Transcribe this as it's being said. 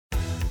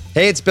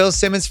Hey, it's Bill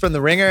Simmons from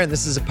The Ringer, and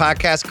this is a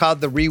podcast called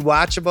The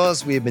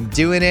Rewatchables. We have been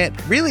doing it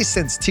really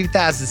since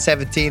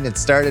 2017. It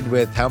started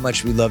with how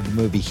much we love the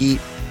movie Heat.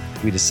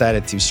 We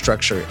decided to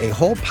structure a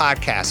whole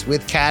podcast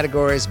with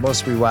categories: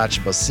 most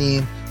rewatchable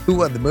scene, who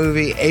won the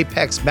movie,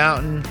 Apex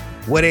Mountain,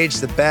 what age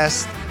the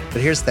best.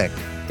 But here's the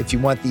thing. If you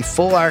want the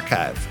full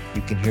archive,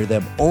 you can hear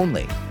them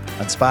only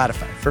on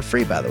Spotify, for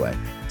free, by the way.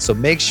 So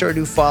make sure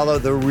to follow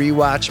The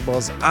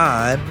Rewatchables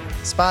on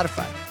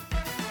Spotify.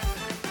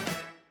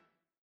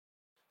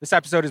 This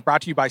episode is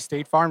brought to you by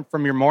State Farm.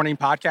 From your morning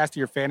podcast to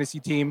your fantasy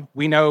team,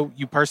 we know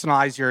you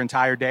personalize your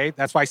entire day.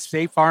 That's why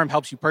State Farm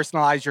helps you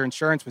personalize your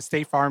insurance with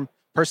State Farm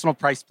Personal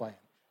Price Plan.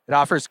 It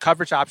offers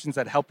coverage options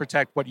that help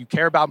protect what you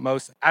care about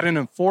most at an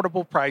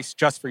affordable price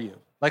just for you.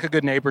 Like a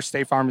good neighbor,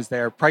 State Farm is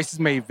there. Prices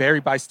may vary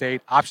by state.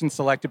 Options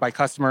selected by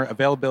customer.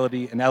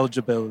 Availability and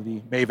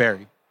eligibility may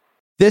vary.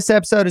 This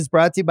episode is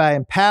brought to you by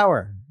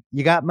Empower.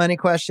 You got money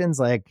questions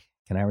like,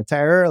 can I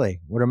retire early?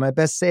 What are my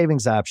best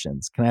savings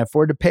options? Can I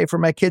afford to pay for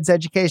my kids'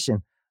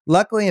 education?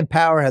 Luckily,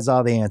 Empower has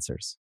all the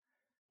answers.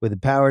 With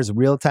Empower's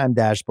real-time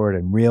dashboard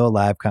and real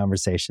live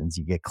conversations,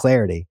 you get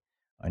clarity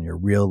on your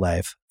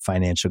real-life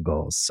financial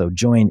goals. So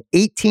join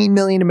 18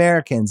 million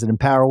Americans and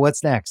Empower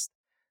what's next.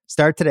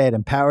 Start today at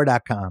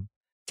empower.com.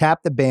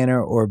 Tap the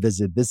banner or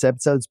visit this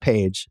episode's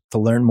page to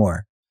learn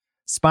more.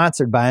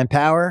 Sponsored by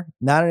Empower,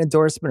 not an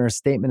endorsement or a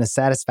statement of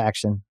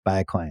satisfaction by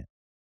a client.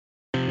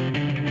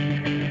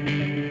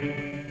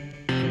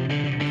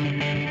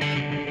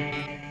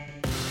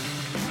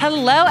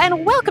 Hello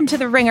and welcome to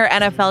the Ringer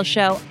NFL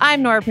show.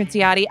 I'm Nora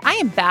Princiotti. I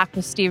am back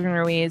with Steven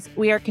Ruiz.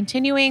 We are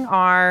continuing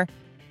our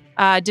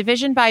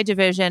division by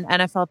division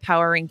NFL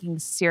Power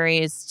Rankings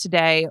series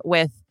today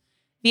with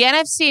the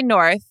NFC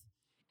North.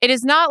 It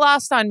is not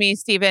lost on me,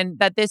 Steven,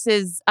 that this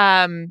is,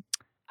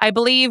 I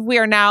believe we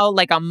are now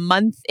like a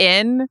month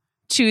in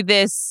to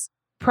this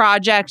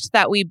project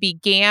that we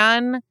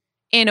began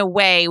in a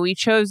way. We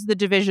chose the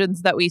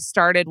divisions that we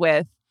started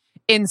with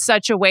in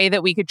such a way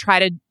that we could try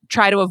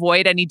to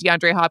avoid any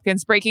DeAndre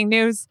Hopkins breaking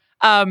news.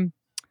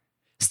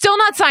 Still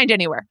not signed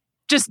anywhere.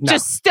 Just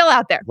still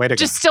out there.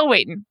 Still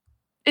waiting.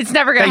 It's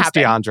never going to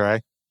happen. Thanks,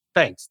 DeAndre.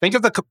 Thanks. Think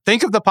of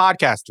the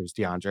podcasters,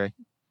 DeAndre.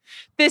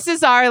 This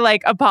is our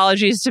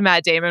apologies to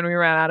Matt Damon. We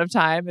ran out of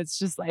time. It's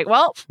just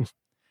well,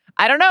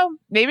 I don't know.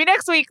 Maybe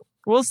next week.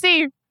 We'll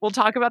see. We'll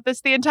talk about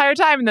this the entire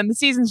time, and then the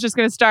season's just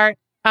going to start.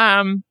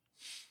 AFC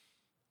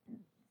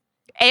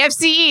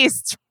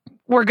East.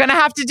 We're going to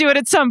have to do it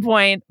at some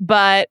point,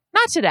 but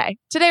not today.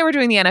 Today we're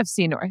doing the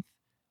NFC North.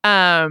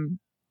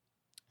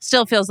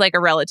 Still feels like a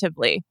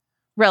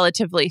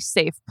relatively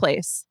safe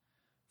place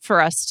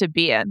for us to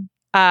be in.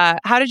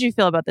 How did you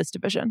feel about this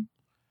division?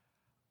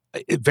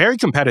 Very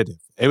competitive.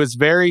 It was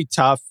very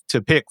tough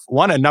to pick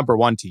a number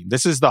one team.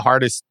 This is the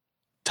hardest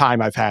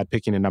time I've had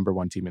picking a number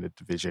one team in a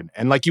division.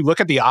 And you look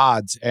at the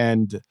odds,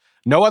 and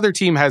no other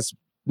division has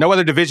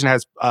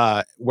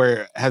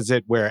where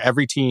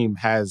every team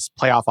has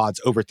playoff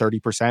odds over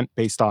 30%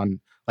 based on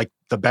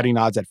the betting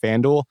odds at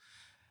FanDuel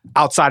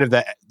outside of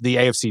the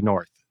AFC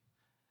North.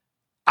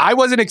 I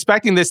wasn't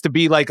expecting this to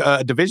be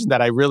a division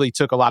that I really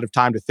took a lot of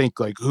time to think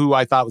who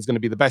I thought was going to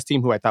be the best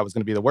team, who I thought was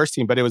going to be the worst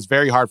team, but it was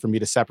very hard for me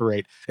to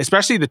separate,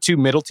 especially the two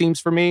middle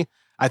teams for me.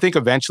 I think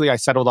eventually I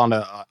settled on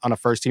a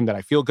first team that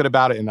I feel good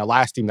about and a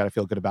last team that I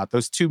feel good about.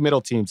 Those two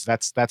middle teams,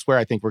 that's where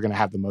I think we're going to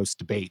have the most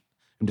debate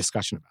and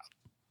discussion about.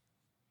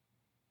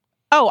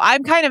 Oh,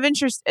 I'm kind of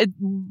interested.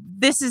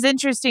 This is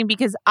interesting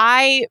because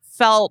I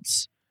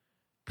felt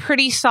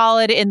pretty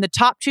solid in the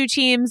top two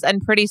teams and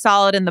pretty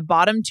solid in the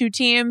bottom two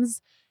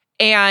teams,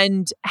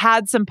 and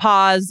had some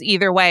pause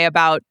either way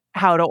about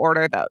how to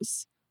order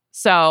those.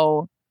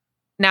 So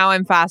now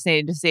I'm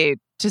fascinated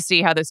to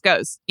see how this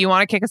goes. You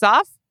want to kick us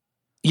off?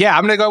 Yeah,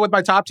 I'm going to go with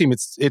my top team.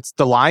 It's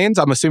the Lions.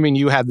 I'm assuming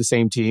you had the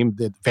same team.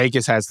 That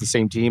Vegas has the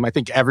same team. I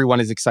think everyone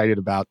is excited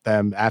about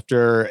them.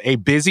 After a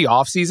busy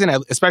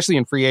offseason, especially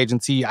in free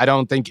agency, I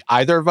don't think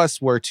either of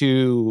us were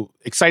too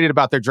excited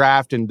about their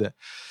draft and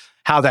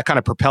how that kind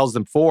of propels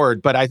them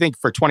forward. But I think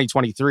for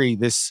 2023,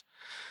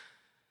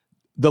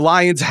 the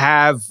Lions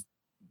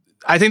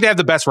I think they have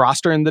the best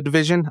roster in the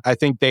division. I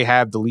think they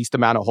have the least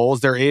amount of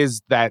holes. There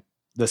is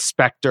the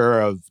specter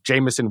of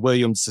Jamison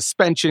Williams'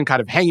 suspension kind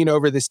of hanging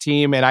over this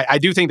team. And I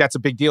do think that's a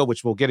big deal,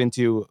 which we'll get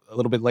into a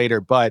little bit later.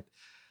 But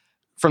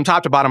from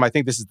top to bottom, I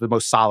think this is the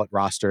most solid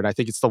roster. And I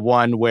think it's the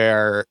one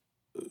where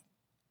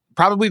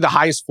probably the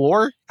highest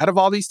floor out of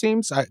all these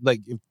teams.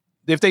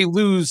 If they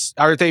lose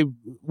or if they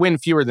win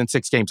fewer than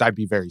 6 games, I'd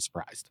be very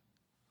surprised.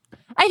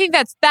 I think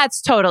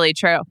that's totally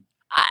true.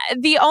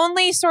 The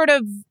only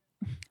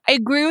I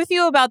agree with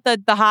you about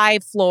the high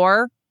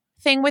floor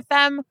thing with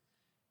them.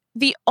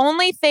 The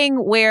only thing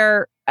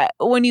where,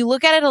 when you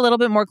look at it a little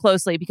bit more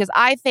closely, because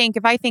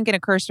if I think in a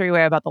cursory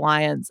way about the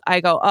Lions, I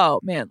go,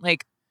 oh man,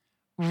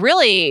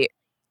 really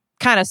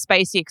kind of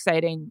spicy,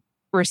 exciting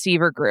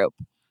receiver group.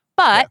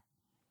 But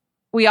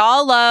we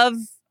all love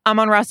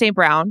Amon-Ra St.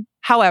 Brown.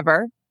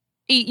 However,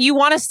 you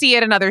want to see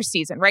it another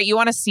season, right? You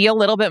want to see a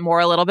little bit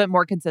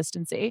more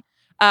consistency.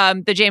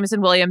 The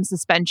Jameson Williams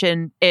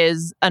suspension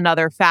is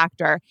another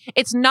factor.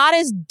 It's not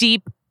as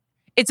deep.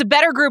 It's a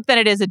better group than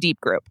it is a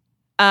deep group,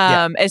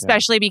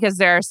 especially because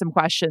there are some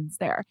questions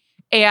there.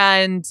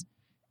 And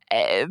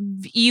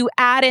you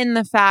add in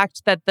the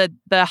fact that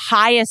the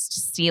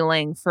highest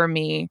ceiling for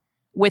me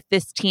with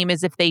this team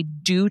is if they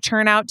do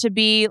turn out to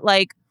be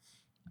like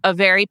a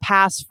very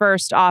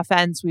pass-first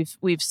offense.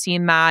 We've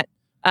seen that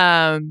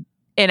in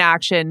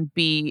action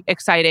be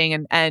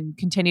exciting and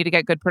continue to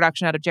get good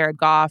production out of Jared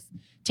Goff,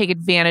 take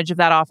advantage of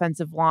that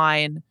offensive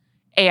line,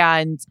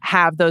 and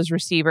have those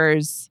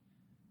receivers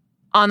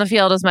on the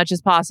field as much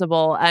as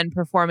possible and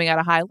performing at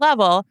a high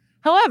level.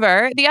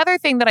 However, the other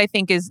thing that I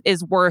think is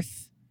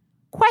worth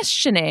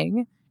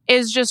questioning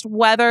is just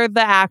whether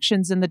the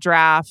actions in the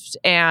draft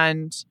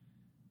and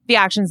the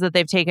actions that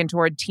they've taken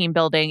toward team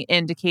building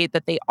indicate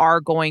that they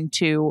are going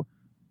to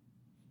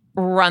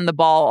run the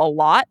ball a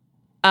lot,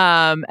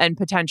 and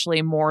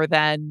potentially more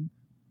than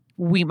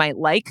we might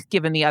like,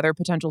 given the other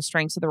potential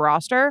strengths of the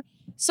roster.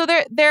 So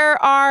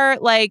there are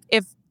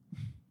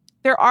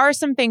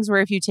some things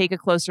where if you take a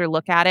closer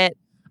look at it,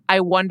 I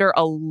wonder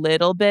a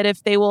little bit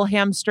if they will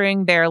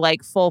hamstring their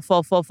like full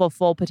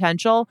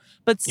potential.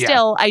 But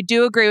still, I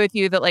do agree with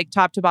you that like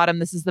top to bottom,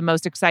 this is the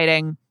most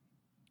exciting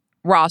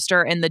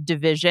roster in the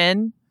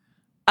division.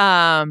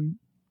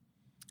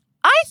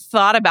 I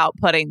thought about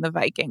putting the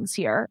Vikings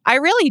here. I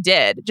really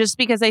did, just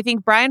because I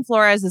think Brian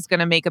Flores is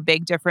going to make a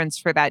big difference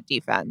for that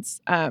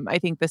defense. I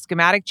think the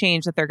schematic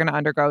change that they're going to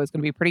undergo is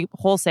going to be pretty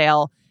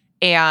wholesale,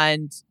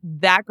 and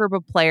that group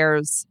of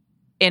players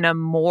in a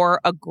more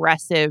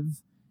aggressive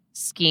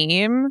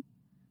scheme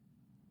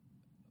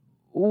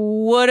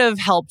would have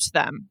helped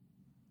them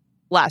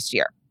last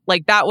year.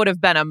 Like that would have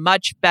been a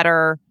much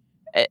better.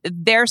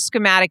 Their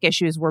schematic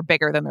issues were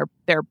bigger than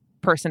their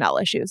personnel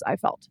issues, I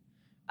felt.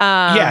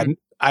 I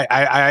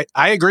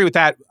agree with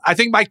that. I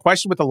think my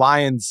question with the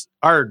Lions,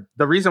 or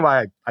the reason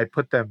why I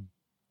put them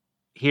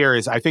here,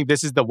 is I think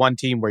this is the one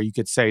team where you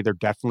could say they're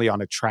definitely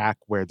on a track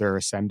where they're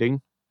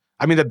ascending.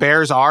 I mean, the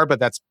Bears are, but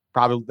that's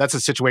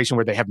a situation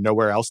where they have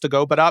nowhere else to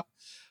go but up.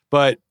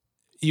 But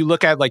you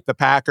look at like the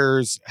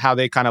Packers, how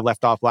they kind of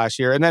left off last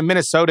year, and then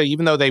Minnesota,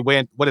 even though they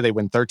went, what did they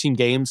win? 13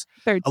 games.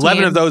 13.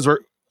 11 of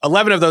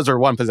those were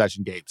one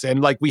possession games.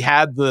 And like we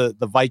had the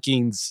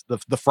Vikings,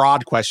 the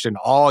fraud question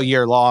all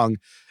year long.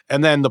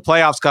 And then the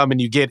playoffs come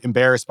and you get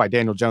embarrassed by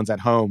Daniel Jones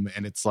at home.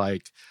 And it's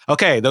like,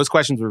 okay, those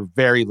questions were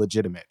very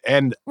legitimate.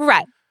 And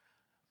right.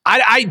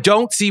 I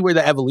don't see where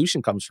the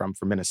evolution comes from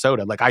for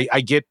Minnesota. Like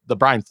I get the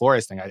Brian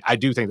Flores thing. I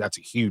do think that's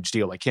a huge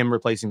deal. Like him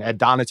replacing Ed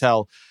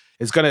Donatel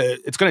it's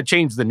gonna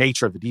change the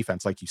nature of the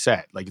defense, like you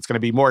said. Like it's gonna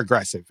be more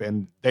aggressive.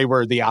 And they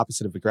were the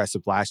opposite of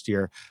aggressive last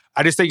year.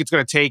 I just think it's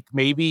gonna take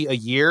maybe a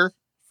year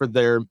for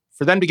them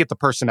to get the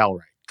personnel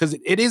right. Because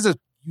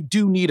you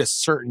do need a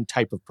certain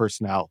type of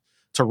personnel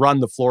to run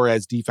the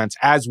Flores defense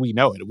as we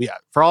know it.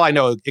 For all I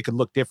know, it could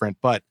look different,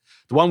 but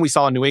the one we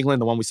saw in New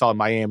England, the one we saw in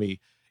Miami,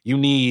 you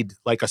need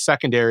like a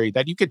secondary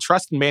that you could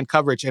trust in man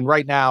coverage. And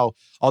right now,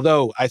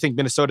 although I think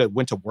Minnesota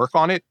went to work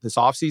on it this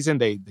offseason,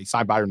 they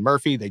signed Byron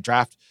Murphy, they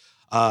draft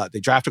a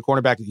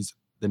cornerback.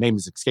 The name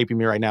is escaping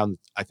me right now,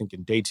 I think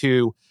in day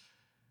 2.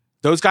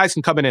 Those guys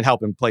can come in and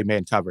help and play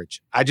man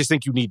coverage. I just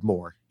think you need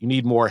more. You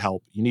need more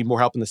help. You need more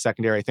help in the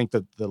secondary. I think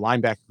the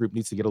linebacker group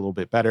needs to get a little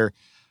bit better.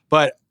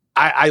 But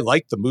I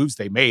like the moves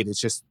they made.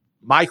 It's just,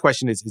 my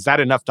question is that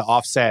enough to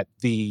offset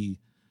the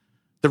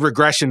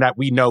regression that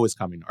we know is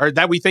coming, or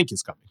that we think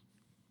is coming?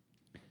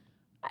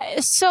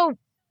 So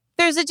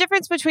there's a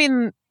difference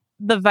between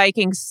the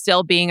Vikings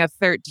still being a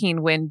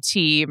 13-win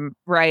team,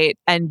 right,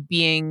 and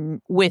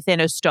being within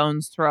a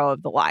stone's throw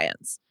of the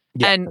Lions.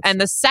 Yeah,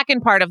 and the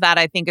second part of that,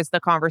 I think, is the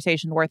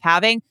conversation worth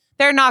having.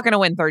 They're not going to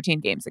win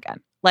 13 games again.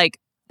 Like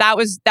that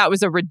was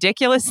a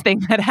ridiculous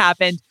thing that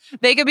happened.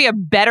 They could be a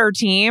better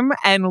team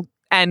and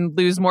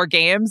lose more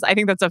games. I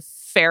think that's a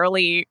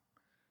fairly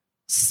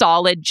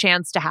solid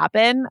chance to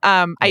happen.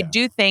 I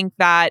do think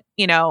that,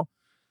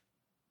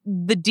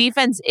 the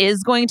defense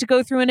is going to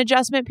go through an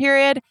adjustment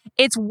period.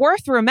 It's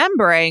worth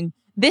remembering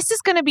this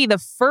is going to be the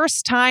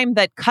first time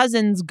that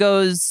Cousins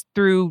goes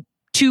through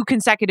 2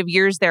 consecutive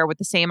years there with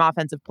the same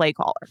offensive play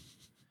caller.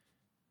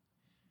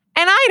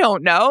 And I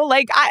don't know,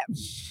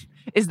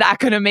 is that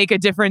going to make a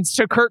difference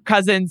to Kirk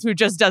Cousins, who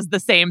just does the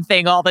same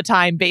thing all the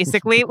time,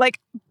 basically?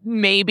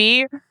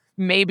 Maybe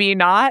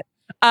not.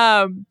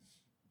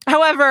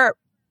 However,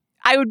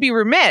 I would be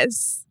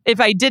remiss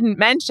if I didn't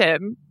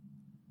mention,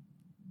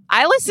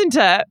 I listened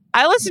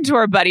to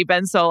our buddy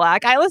Ben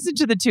Solak. I listened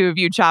to the two of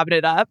you chopping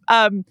it up.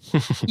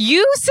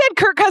 You said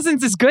Kirk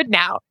Cousins is good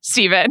now,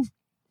 Steven.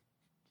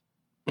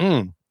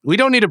 We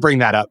don't need to bring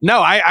that up.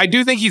 No, I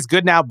do think he's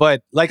good now,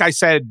 but like I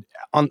said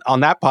on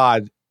that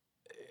pod,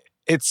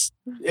 it's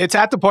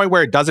at the point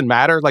where it doesn't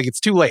matter. Like it's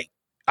too late.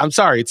 I'm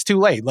sorry, it's too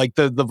late. Like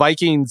the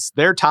Vikings,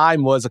 their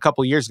time was a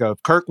couple of years ago.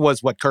 If Kirk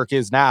was what Kirk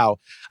is now,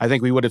 I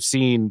think we would have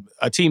seen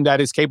a team that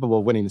is capable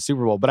of winning the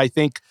Super Bowl. But I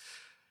think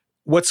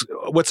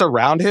what's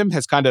around him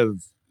has kind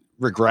of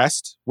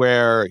regressed,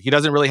 where he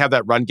doesn't really have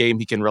that run game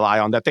he can rely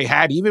on that they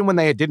had. Even when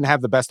they didn't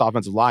have the best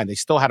offensive line, they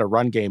still had a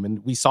run game.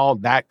 And we saw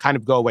that kind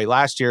of go away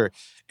last year.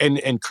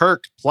 And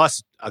Kirk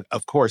plus,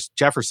 of course,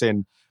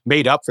 Jefferson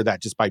made up for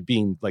that just by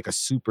being like a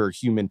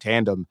superhuman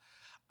tandem.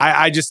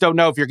 I just don't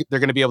know if they're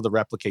going to be able to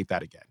replicate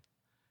that again.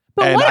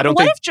 But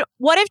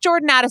what if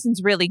Jordan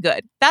Addison's really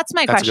good? That's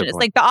my question. It's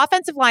like the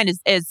offensive line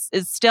is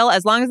still,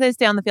 as long as they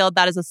stay on the field,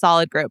 that is a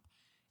solid group.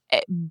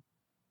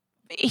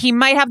 He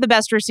might have the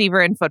best receiver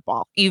in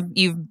football.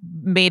 You've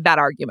made that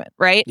argument,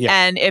 right? Yeah.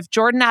 And if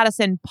Jordan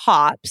Addison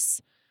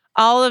pops,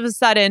 all of a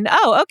sudden,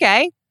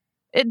 okay,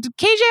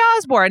 KJ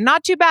Osborne,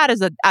 not too bad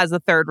as a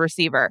third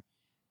receiver.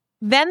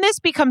 Then this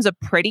becomes a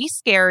pretty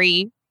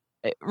scary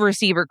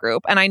receiver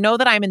group. And I know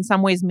that I'm in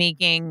some ways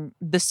making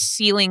the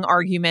ceiling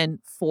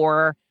argument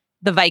for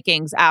the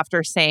Vikings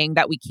after saying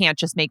that we can't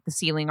just make the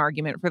ceiling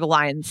argument for the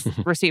Lions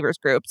receivers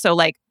group. So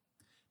like,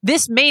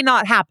 this may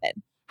not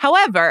happen.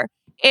 However,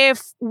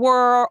 if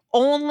we're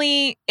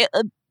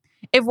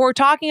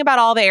talking about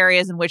all the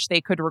areas in which they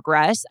could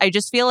regress, I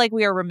just feel like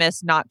we are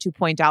remiss not to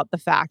point out the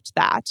fact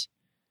that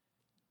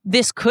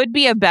this could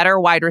be a better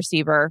wide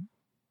receiver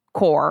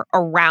core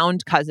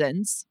around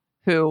Cousins,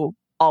 who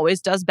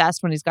always does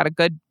best when he's got a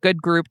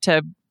good group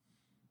to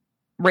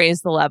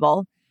raise the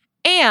level.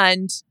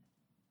 And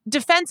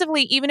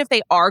defensively, even if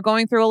they are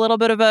going through a little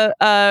bit of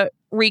a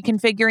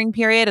reconfiguring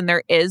period and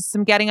there is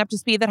some getting up to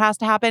speed that has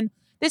to happen,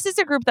 this is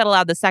a group that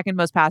allowed the second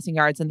most passing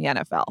yards in the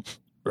NFL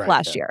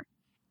last year.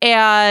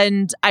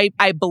 And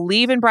I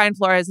believe in Brian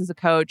Flores as a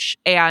coach.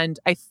 And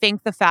I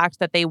think the fact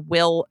that they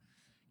will,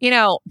 it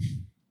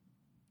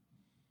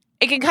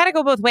can kind of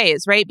go both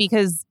ways, right?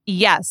 Because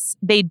yes,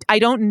 I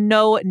don't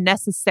know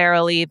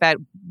necessarily that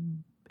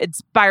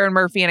it's Byron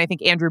Murphy and I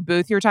think Andrew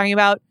Booth you're talking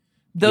about.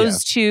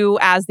 Those two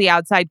as the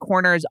outside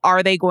corners,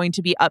 are they going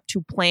to be up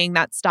to playing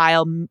that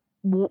style?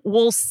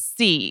 We'll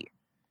see.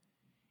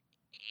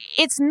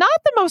 It's not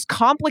the most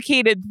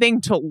complicated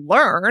thing to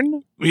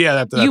learn.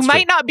 Yeah, that's you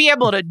might not be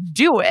able to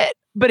do it,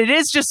 but it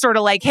is just sort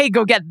of like, hey,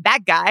 go get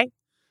that guy.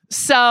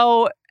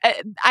 So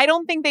I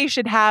don't think they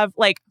should have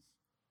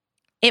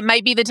it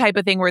might be the type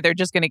of thing where they're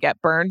just going to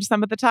get burned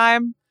some of the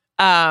time.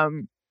 I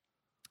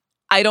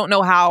don't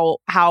know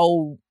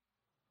how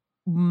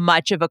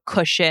much of a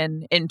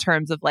cushion in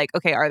terms of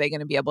okay, are they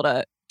going to be able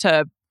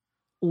to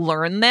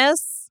learn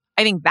this?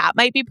 I think that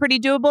might be pretty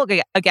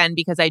doable. Again,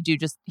 because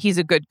he's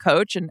a good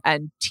coach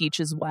and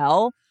teaches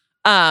well.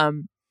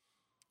 That's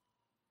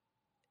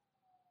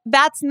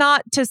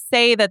not to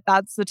say that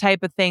that's the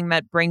type of thing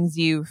that brings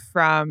you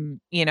from,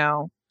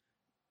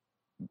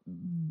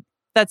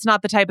 that's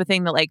not the type of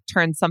thing that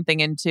turns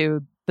something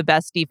into the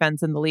best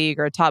defense in the league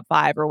or top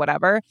 5 or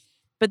whatever.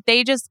 But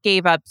they just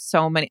gave up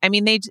so many. I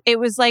mean, it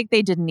was like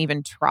they didn't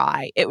even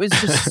try. It was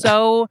just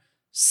so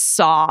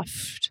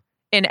soft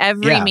in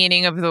every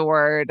meaning of the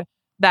word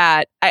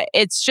that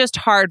it's just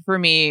hard for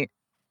me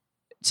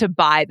to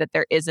buy that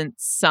there isn't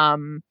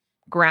some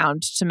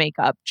ground to make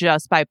up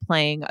just by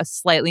playing a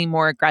slightly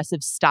more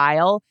aggressive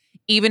style,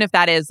 even if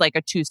that is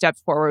a 2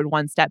 steps forward,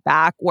 1 step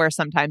back, where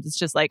sometimes it's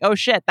just oh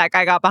shit, that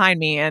guy got behind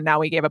me and now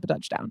we gave up a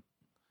touchdown.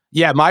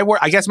 Yeah,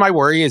 I guess my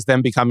worry is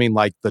them becoming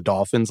like the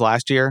Dolphins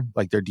last year,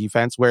 their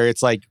defense, where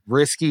it's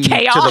risky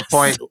chaos. To the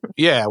point,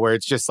 where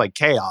it's just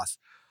chaos.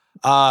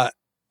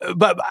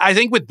 But I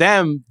think with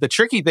them, the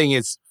tricky thing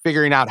is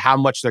figuring out how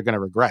much they're going to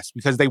regress,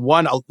 because they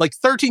won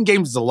 13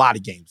 games is a lot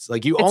of games.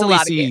 You it's only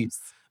see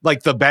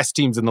the best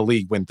teams in the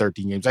league win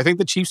 13 games. I think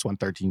the Chiefs won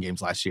 13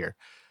 games last year.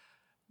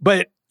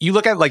 But you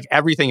look at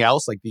everything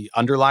else, the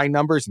underlying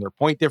numbers and their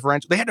point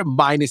differential, they had a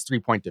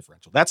 -3 point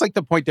differential. That's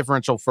the point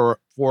differential for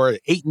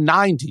 8 and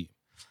 9 team.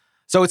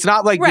 So it's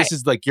not this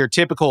is your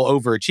typical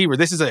overachiever.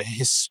 This is a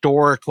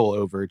historical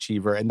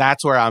overachiever. And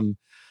that's where I'm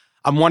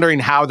wondering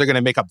how they're going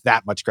to make up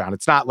that much ground.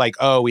 It's not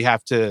we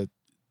have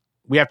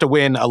to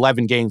win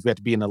 11 games. We have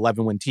to be an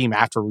 11-win team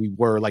after we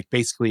were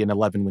basically an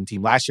 11-win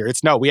team last year.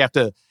 It's no, we have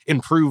to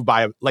improve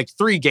by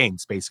 3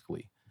 games,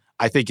 basically,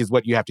 I think is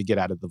what you have to get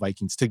out of the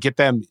Vikings to get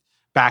them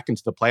back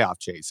into the playoff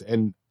chase.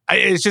 And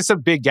it's just a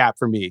big gap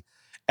for me.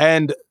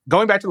 And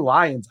going back to the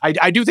Lions,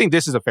 I do think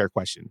this is a fair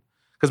question,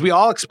 because we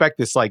all expect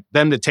this,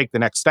 them to take the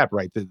next step,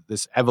 right?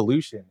 This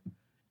evolution.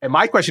 And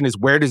my question is,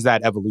 where does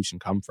that evolution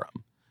come from?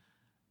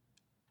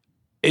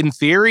 In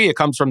theory, it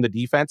comes from the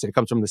defense. It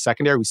comes from the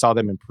secondary. We saw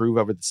them improve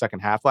over the second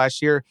half last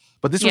year,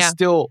 but this was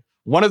still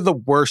one of the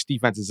worst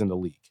defenses in the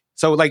league.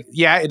 So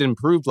it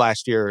improved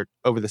last year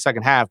over the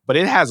second half, but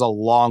it has a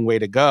long way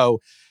to go.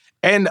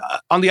 And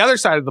on the other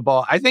side of the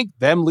ball, I think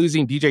them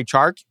losing DJ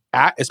Chark,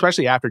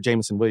 especially after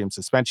Jameson Williams'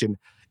 suspension,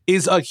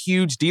 is a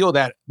huge deal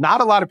that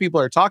not a lot of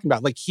people are talking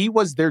about. He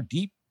was their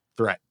deep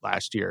threat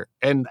last year.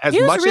 And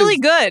he was really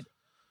good.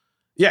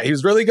 Yeah, he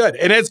was really good.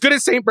 And as good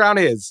as St. Brown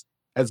is,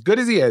 as good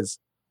as he is,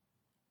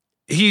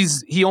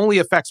 he only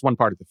affects one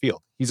part of the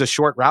field. He's a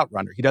short route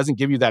runner. He doesn't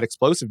give you that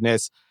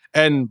explosiveness.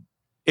 And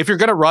if you're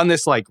going to run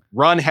this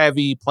run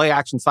heavy play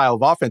action style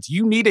of offense,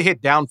 you need to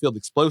hit downfield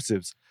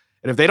explosives.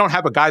 And if they don't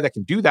have a guy that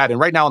can do that, and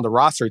right now on the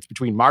roster, it's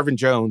between Marvin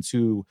Jones,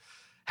 who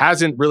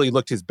hasn't really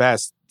looked his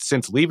best,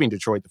 since leaving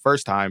Detroit the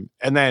first time,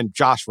 and then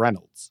Josh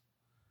Reynolds.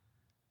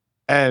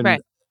 And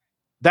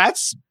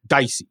that's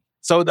dicey.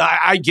 So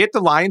I get the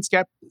Lions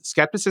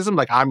skepticism.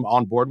 Like, I'm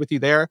on board with you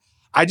there.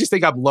 I just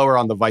think I'm lower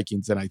on the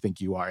Vikings than I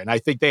think you are. And I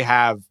think they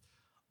have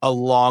a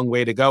long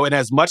way to go. And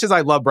as much as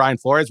I love Brian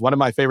Flores, one of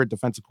my favorite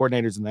defensive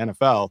coordinators in the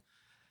NFL,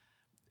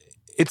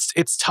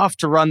 it's tough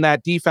to run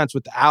that defense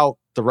without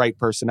the right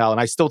personnel. And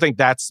I still think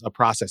that's a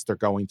process they're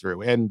going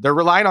through. And they're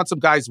relying on some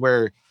guys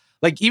where,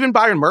 like, even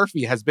Byron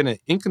Murphy has been an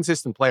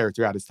inconsistent player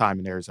throughout his time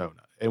in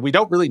Arizona. And we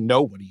don't really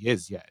know what he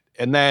is yet.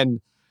 And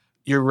then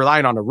you're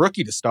relying on a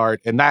rookie to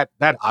start, and that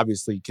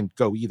obviously can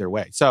go either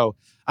way. So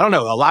I don't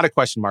know, a lot of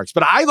question marks.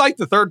 But I like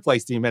the third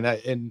place team,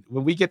 and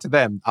when we get to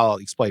them, I'll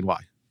explain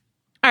why.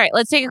 All right,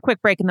 let's take a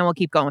quick break, and then we'll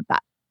keep going with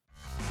that.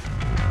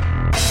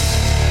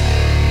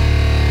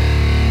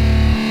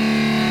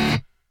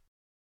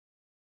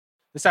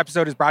 This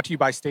episode is brought to you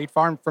by State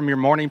Farm. From your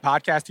morning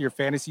podcast to your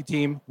fantasy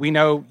team, we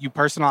know you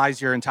personalize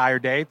your entire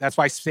day. That's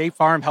why State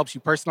Farm helps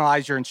you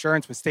personalize your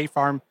insurance with State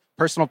Farm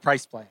Personal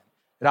Price Plan.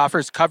 It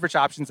offers coverage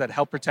options that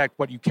help protect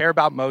what you care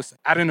about most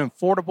at an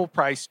affordable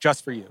price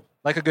just for you.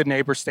 Like a good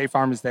neighbor, State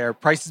Farm is there.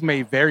 Prices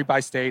may vary by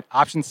state.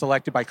 Options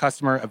selected by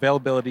customer.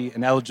 Availability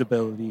and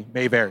eligibility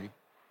may vary.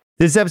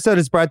 This episode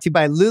is brought to you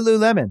by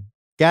Lululemon.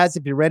 Guys,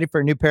 if you're ready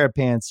for a new pair of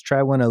pants,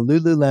 try one of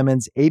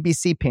Lululemon's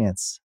ABC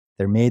pants.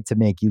 They're made to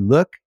make you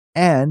look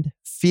and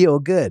feel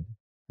good.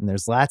 And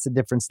there's lots of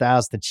different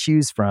styles to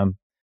choose from.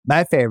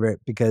 My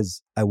favorite,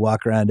 because I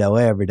walk around LA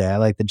every day, I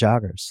like the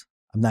joggers.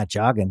 I'm not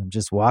jogging, I'm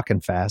just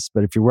walking fast.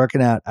 But if you're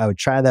working out, I would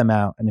try them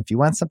out. And if you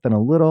want something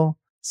a little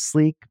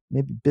sleek,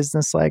 maybe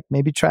business-like,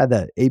 maybe try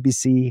the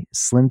ABC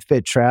Slim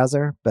Fit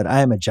trouser. But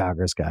I am a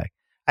joggers guy.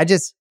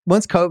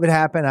 Once COVID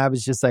happened, I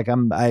was just like,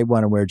 I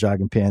want to wear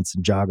jogging pants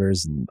and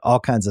joggers and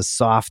all kinds of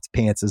soft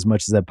pants as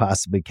much as I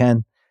possibly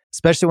can,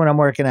 especially when I'm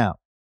working out.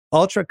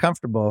 Ultra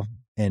comfortable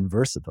and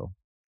versatile.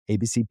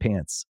 ABC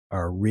pants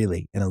are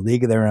really in a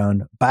league of their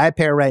own. Buy a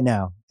pair right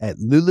now at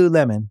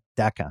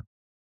lululemon.com.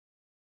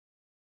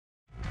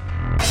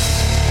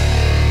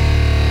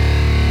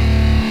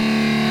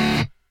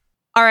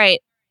 All right.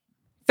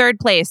 Third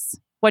place.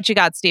 What you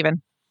got,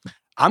 Steven?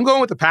 I'm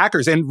going with the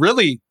Packers. And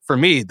really, for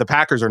me, the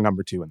Packers are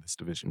number 2 in this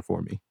division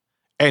for me.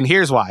 And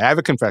here's why. I have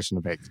a confession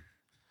to make.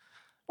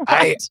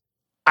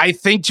 I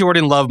think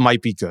Jordan Love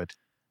might be good.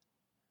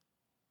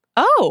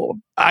 Oh.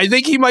 I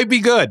think he might be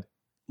good.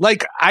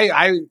 Like,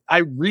 I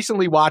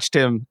recently watched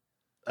him.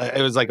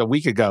 It was like a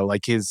week ago.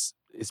 Like his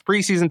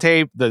preseason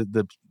tape,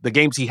 the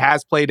games he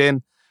has played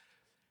in.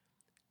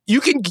 You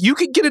can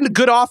get a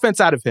good offense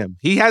out of him.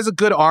 He has a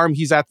good arm.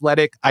 He's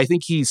athletic. I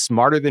think he's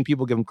smarter than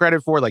people give him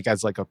credit for, like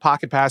as like a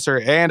pocket passer.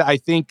 And I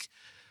think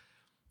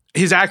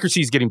his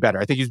accuracy is getting better.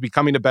 I think he's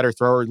becoming a better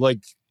thrower. Like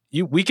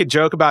we could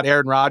joke about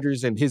Aaron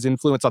Rodgers and his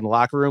influence on the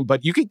locker room,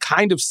 but you can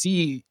kind of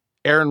see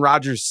Aaron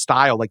Rodgers'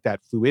 style, like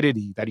that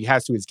fluidity that he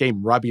has to his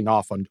game, rubbing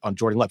off on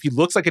Jordan Love. He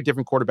looks like a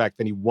different quarterback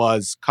than he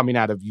was coming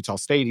out of Utah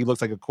State. He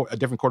looks like a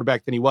different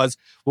quarterback than he was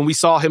when we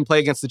saw him play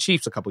against the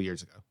Chiefs a couple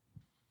years ago.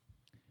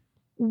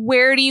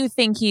 Where do you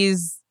think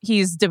he's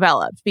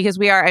developed? Because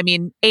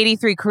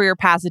 83 career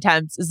pass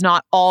attempts is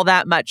not all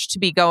that much to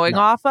be going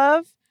off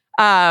of.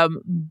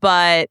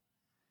 But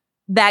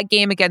that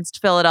game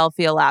against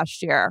Philadelphia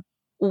last year,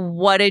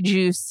 what did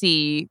you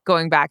see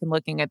going back and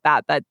looking at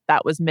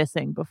that was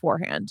missing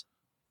beforehand?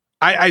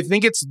 I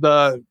think it's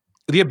the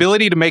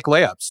ability to make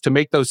layups, to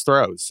make those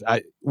throws.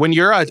 When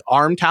you're an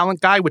arm talent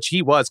guy, which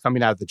he was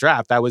coming out of the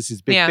draft, that was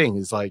his big thing.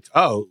 Is like,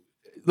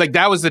 like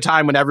that was the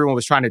time when everyone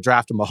was trying to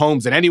draft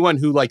Mahomes, and anyone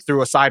who like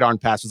threw a sidearm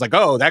pass was like,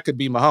 oh, that could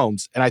be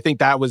Mahomes. And I think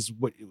that was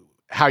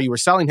how you were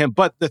selling him.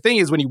 But the thing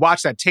is, when you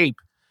watch that tape,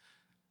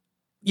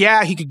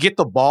 he could get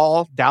the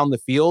ball down the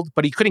field,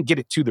 but he couldn't get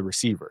it to the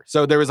receiver.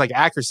 So there was like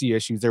accuracy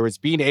issues. There was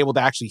being able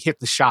to actually hit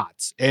the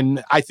shots.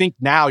 And I think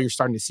now you're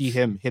starting to see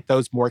him hit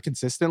those more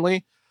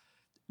consistently.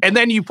 And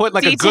then you put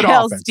like a good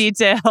offense.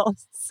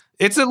 Details.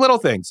 It's the little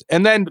things.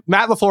 And then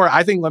Matt LaFleur,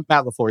 I think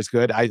Matt LaFleur is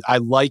good. I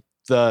like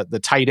the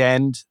tight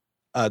end.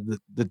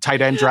 The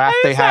tight end draft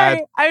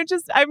had.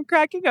 I'm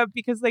cracking up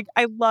because like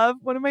I love,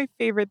 one of my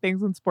favorite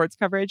things in sports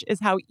coverage is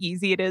how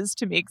easy it is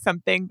to make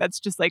something that's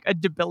just like a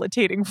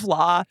debilitating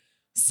flaw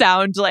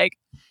sound like,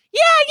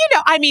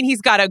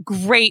 he's got a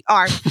great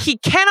arm. He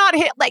cannot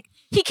hit,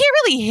 he can't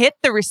really hit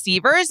the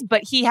receivers,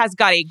 but he has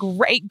got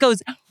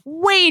goes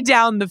way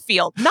down the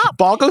field.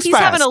 Ball goes he's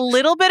fast. Having a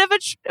little bit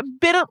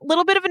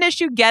of an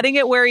issue getting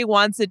it where he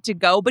wants it to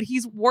go, but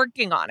he's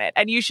working on it.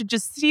 And you should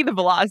just see the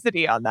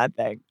velocity on that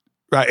thing.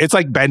 Right. It's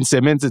like Ben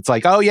Simmons. It's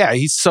like, oh yeah,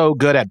 he's so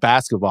good at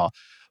basketball.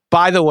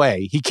 By the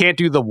way, he can't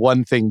do the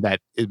one thing that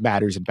it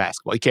matters in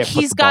basketball. He can't.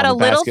 He's got a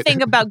little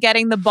thing about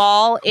getting the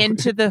ball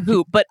into the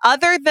hoop, but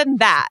other than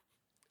that,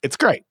 it's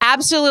great.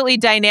 Absolutely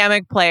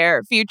dynamic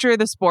player, future of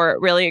the sport,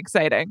 really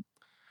exciting.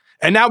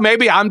 And now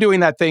maybe I'm doing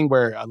that thing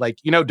where,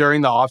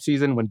 during the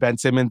offseason when Ben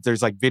Simmons,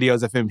 there's like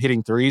videos of him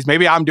hitting threes.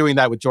 Maybe I'm doing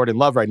that with Jordan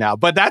Love right now.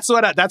 But that's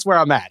where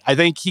I'm at. I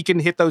think he can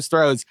hit those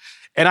throws.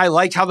 And I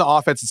like how the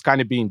offense is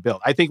kind of being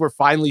built. I think we're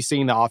finally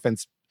seeing the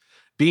offense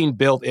being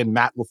built in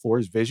Matt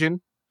LaFleur's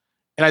vision.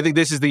 And I think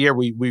this is the year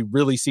we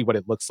really see what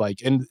it looks like.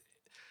 And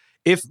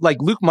if like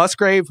Luke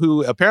Musgrave,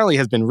 who apparently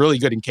has been really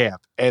good in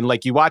camp, and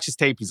like you watch his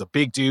tape, he's a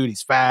big dude,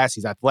 he's fast,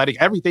 he's athletic,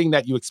 everything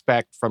that you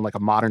expect from like a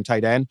modern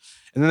tight end.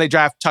 And then they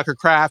draft Tucker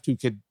Kraft,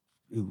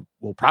 who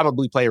will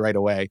probably play right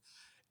away.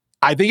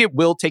 I think it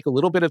will take a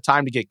little bit of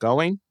time to get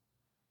going.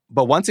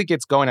 But once it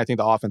gets going, I think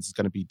the offense is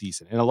going to be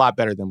decent and a lot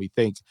better than we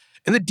think.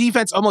 And the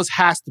defense almost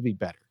has to be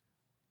better.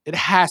 It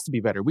has to be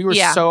better.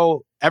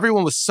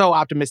 Everyone was so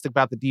optimistic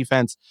about the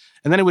defense,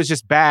 and then it was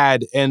just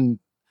bad. And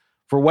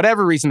for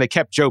whatever reason, they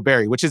kept Joe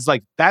Barry, which is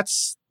like,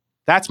 that's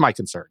my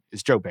concern,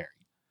 is Joe Barry.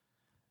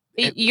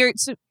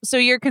 So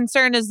your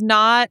concern is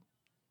not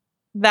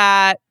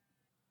that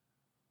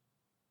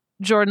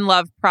Jordan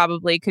Love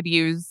probably could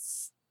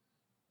use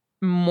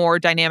more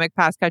dynamic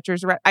pass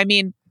catchers. I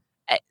mean,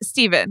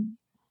 Steven,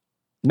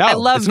 no, I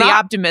love the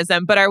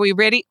optimism, but are we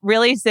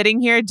really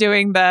sitting here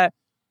doing the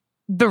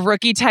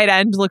rookie tight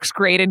end looks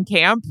great in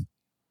camp?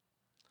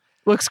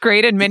 Looks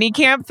great in mini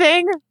camp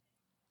thing?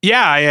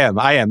 Yeah, I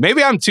am.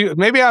 Maybe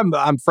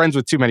I'm friends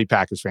with too many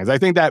Packers fans. I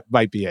think that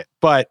might be it.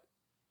 But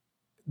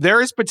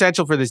there is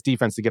potential for this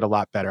defense to get a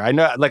lot better. I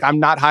know, like, I'm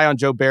not high on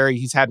Joe Barry.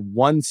 He's had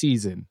one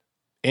season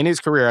in his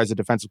career as a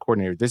defensive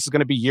coordinator. This is going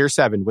to be year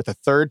 7 with a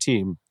third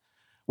team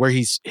where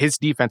his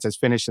defense has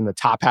finished in the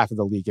top half of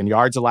the league in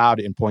yards allowed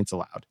and points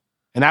allowed.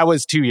 And that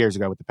was 2 years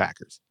ago with the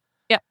Packers.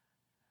 Yeah.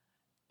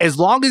 As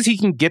long as he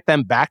can get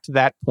them back to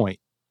that point,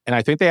 and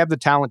I think they have the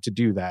talent to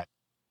do that,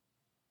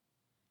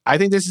 I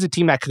think this is a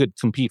team that could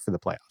compete for the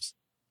playoffs,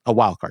 a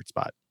wild card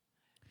spot.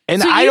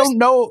 And I don't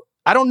know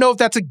if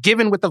that's a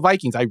given with the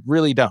Vikings. I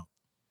really don't.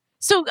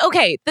 So,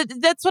 okay,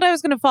 that's what I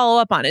was going to follow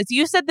up on. Is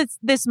you said that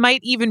this might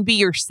even be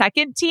your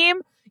second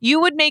team. You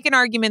would make an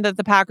argument that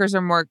the Packers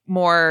are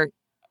more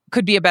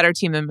could be a better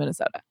team than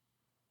Minnesota.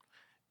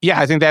 Yeah,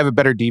 I think they have a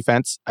better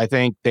defense. I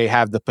think they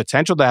have the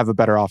potential to have a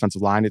better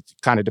offensive line. It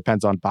kind of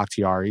depends on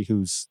Bakhtiari,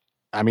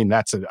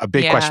 that's a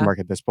big question mark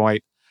at this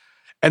point.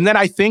 And then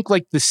I think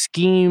like the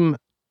scheme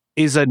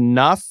is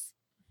enough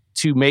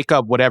to make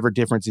up whatever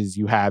differences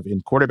you have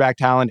in quarterback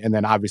talent and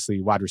then obviously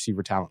wide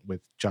receiver talent with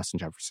Justin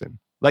Jefferson.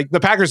 Like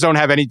the Packers don't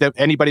have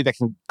anybody that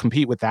can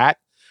compete with that.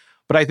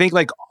 But I think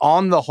like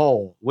on the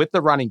whole, with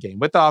the running game,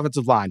 with the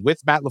offensive line, with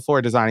Matt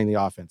LaFleur designing the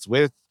offense,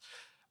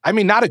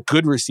 not a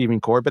good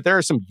receiving core, but there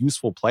are some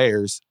useful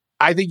players.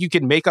 I think you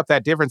can make up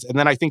that difference. And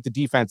then I think the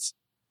defense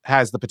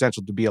has the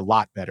potential to be a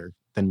lot better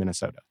than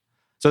Minnesota.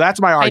 So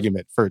that's my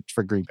argument for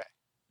Green Bay.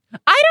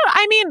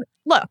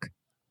 Look,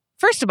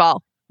 first of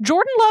all,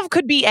 Jordan Love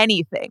could be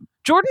anything.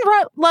 Jordan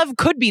Love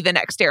could be the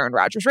next Aaron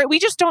Rodgers, right? We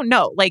just don't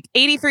know. Like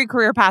 83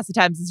 career pass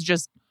attempts is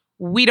just,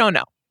 we don't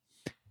know.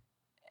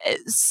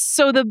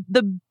 So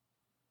the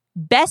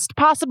best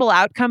possible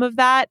outcome of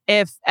that,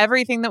 if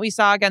everything that we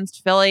saw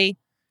against Philly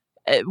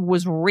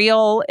was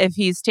real, if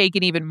he's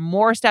taken even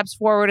more steps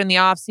forward in the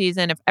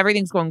offseason, if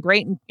everything's going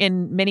great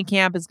in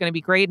minicamp, is going to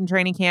be great in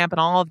training camp and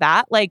all of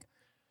that, like,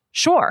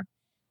 sure.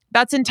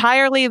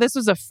 This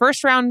was a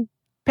first round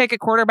pick at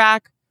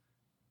quarterback.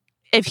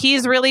 If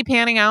he's really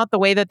panning out the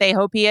way that they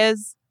hope he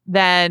is,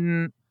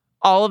 then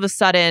all of a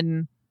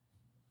sudden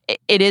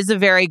it is a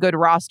very good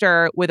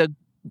roster with a,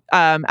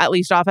 at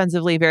least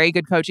offensively, very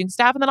good coaching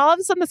staff. And then all of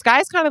a sudden the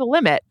sky's kind of the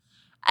limit.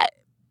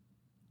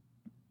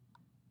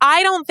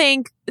 I don't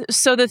think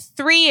so. The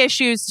 3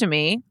 issues to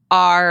me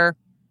are,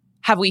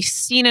 have we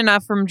seen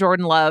enough from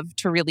Jordan Love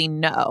to really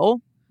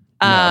know?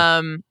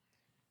 No.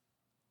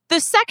 The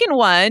second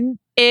one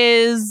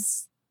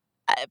is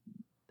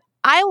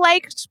I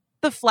liked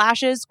the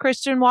flashes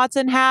Christian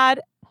Watson had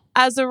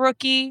as a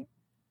rookie,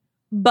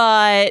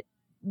 but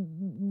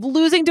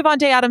losing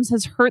Devontae Adams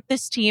has hurt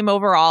this team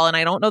overall, and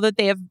I don't know that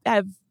they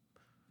have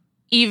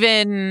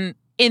even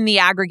in the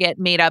aggregate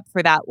made up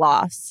for that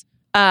loss.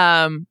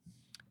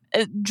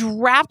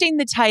 Drafting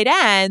the tight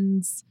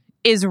ends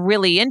is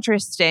really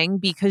interesting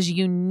because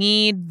you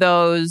need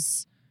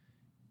those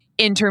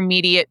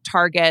intermediate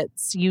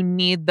targets. You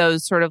need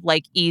those sort of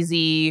like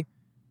easy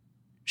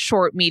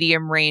short,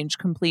 medium range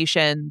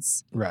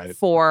completions, right,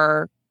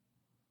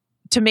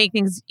 to make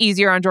things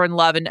easier on Jordan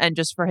Love and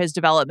just for his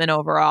development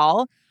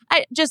overall. We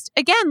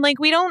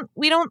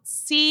don't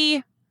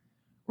see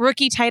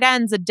rookie tight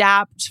ends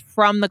adapt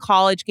from the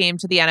college game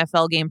to the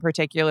NFL game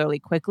particularly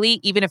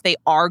quickly, even if they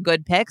are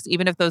good picks,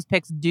 even if those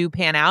picks do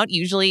pan out.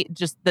 Usually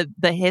just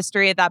the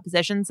history at that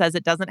position says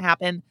it doesn't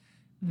happen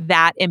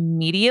that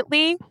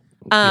immediately.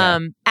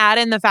 Add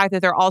in the fact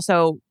that they're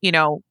also,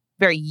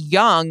 very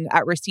young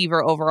at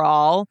receiver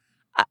overall.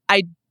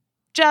 I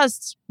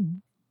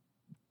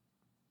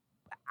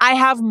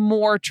have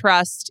more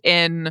trust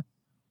in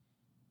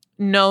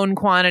known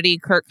quantity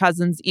Kirk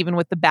Cousins, even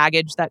with the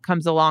baggage that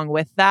comes along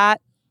with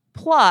that.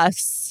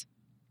 Plus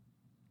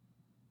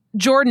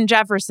Justin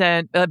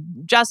Jefferson,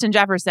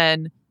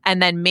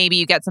 and then maybe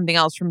you get something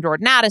else from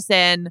Jordan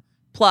Addison.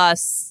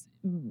 Plus,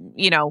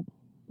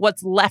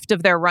 what's left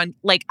of their run.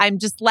 Like, I'm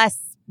just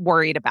less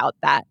worried about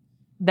that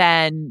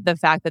than the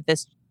fact that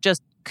this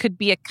just could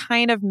be a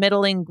kind of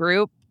middling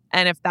group.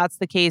 And if that's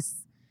the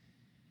case,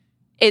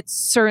 it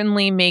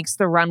certainly makes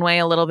the runway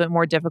a little bit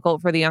more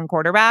difficult for the young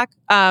quarterback.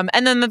 And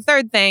then the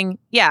third thing,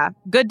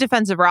 good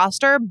defensive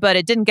roster, but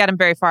it didn't get him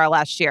very far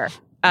last year.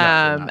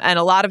 And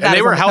a lot of that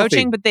is on the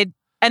coaching, but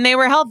they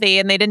were healthy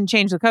and they didn't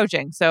change the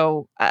coaching.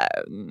 So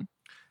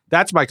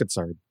that's my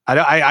concern.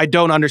 I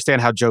don't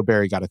understand how Joe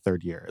Barry got a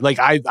third year. Like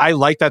I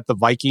like that the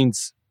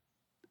Vikings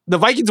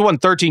won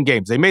 13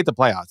 games. They made the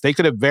playoffs. They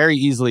could have very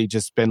easily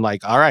just been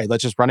like, all right,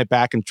 let's just run it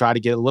back and try to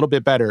get a little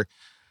bit better.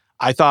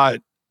 I thought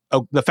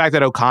the fact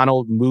that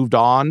O'Connell moved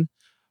on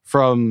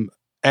from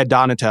Ed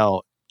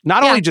Donatel,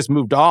 not only just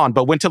moved on,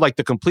 but went to like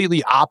the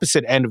completely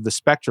opposite end of the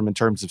spectrum in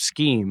terms of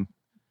scheme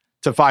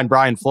to find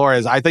Brian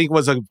Flores, I think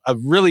was a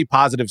really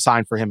positive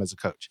sign for him as a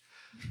coach.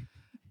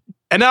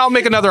 And then I'll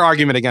make another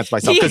argument against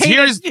myself.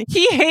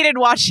 He hated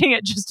watching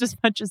it just as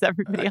much as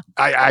everybody else.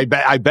 I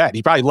bet.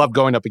 He probably loved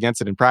going up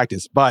against it in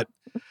practice. But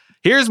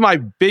here's my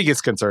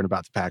biggest concern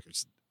about the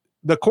Packers.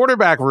 The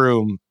quarterback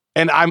room,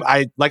 and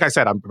like I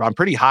said, I'm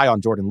pretty high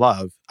on Jordan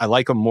Love. I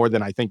like him more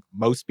than I think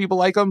most people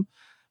like him.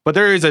 But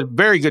there is a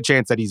very good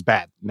chance that he's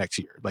bad next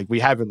year. Like we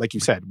haven't, like you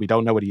said, we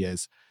don't know what he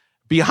is.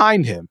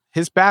 Behind him,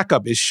 his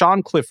backup is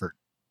Sean Clifford,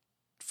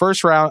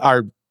 first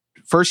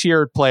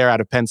year player out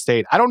of Penn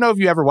State. I don't know if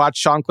you ever watched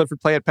Sean Clifford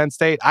play at Penn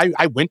State.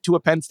 I went to a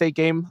Penn State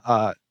game.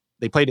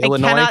 They played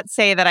Illinois. I cannot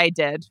say that I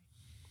did.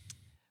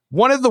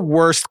 One of the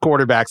worst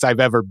quarterbacks I've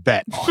ever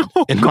bet on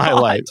in my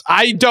life.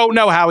 I don't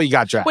know how he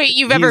got drafted. Wait,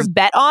 you've ever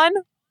bet on?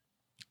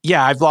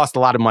 Yeah, I've lost a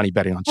lot of money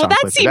betting on Sean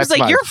Clifford. Well, that seems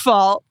like your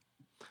fault.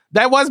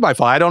 That was my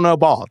fault. I don't know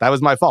ball. That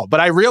was my fault. But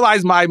I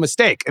realized my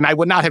mistake, and I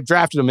would not have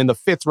drafted him in the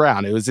 5th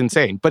round. It was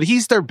insane. But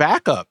he's their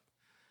backup.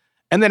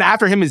 And then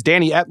after him is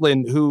Danny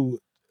Etlin, who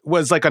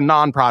was like a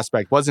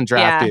non-prospect, wasn't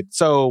drafted. Yeah.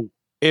 So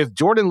if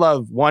Jordan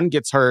Love, one,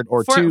 gets hurt,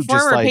 or two, just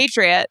like... Former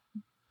Patriot.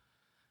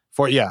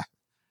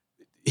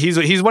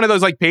 He's one of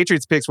those like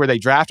Patriots picks where they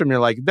draft him and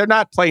you're like, they're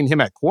not playing him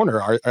at corner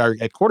or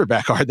at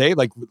quarterback, are they?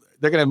 Like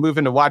they're going to move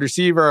into wide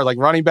receiver or like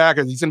running back,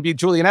 or he's going to be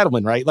Julian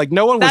Edelman, right? Like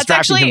no one was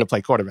drafting him to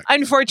play quarterback.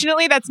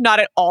 Unfortunately, that's not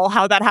at all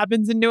how that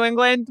happens in New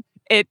England.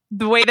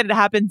 The way that it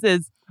happens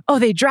is,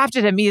 they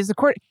drafted him. He is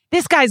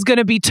this guy's going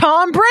to be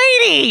Tom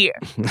Brady.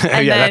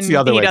 And that's the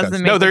other way it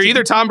goes. No, they're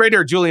either Tom Brady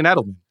or Julian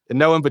Edelman and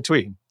no in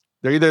between.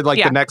 They're either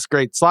like the next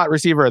great slot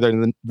receiver or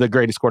they're the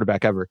greatest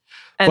quarterback ever.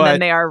 And then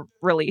they are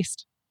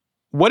released.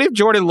 What if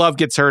Jordan Love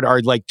gets hurt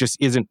or like just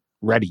isn't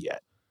ready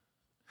yet?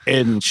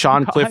 And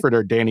Sean Clifford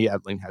or Danny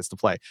Etlin has to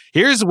play.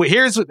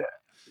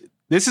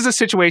 This is a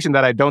situation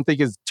that I don't think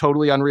is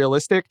totally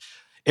unrealistic.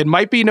 It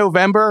might be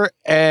November,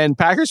 and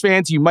Packers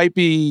fans, you might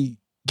be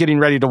getting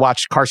ready to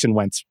watch Carson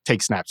Wentz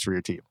take snaps for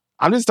your team.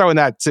 I'm just throwing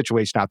that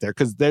situation out there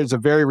because there's a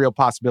very real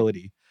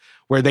possibility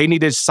where they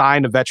need to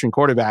sign a veteran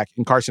quarterback,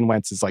 and Carson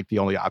Wentz is like the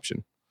only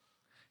option.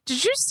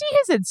 Did you see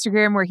his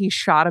Instagram where he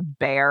shot a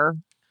bear?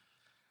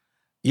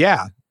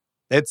 Yeah.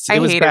 It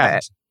was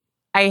bad.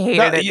 I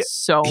hated it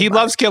so much. He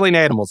loves killing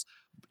animals.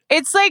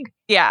 It's like,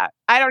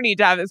 I don't need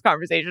to have this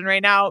conversation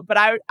right now, but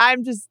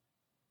I'm just...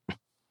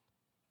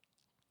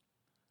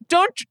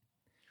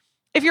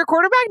 If your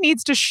quarterback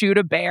needs to shoot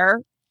a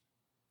bear,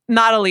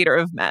 not a leader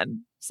of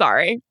men.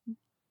 Sorry.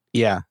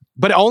 Yeah.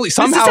 But somehow... This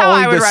is how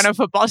I would run a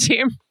football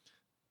team.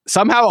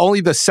 Somehow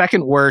only the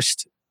second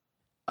worst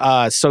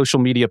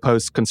social media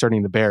post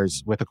concerning the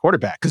Bears with a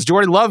quarterback. Because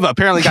Jordan Love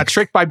apparently got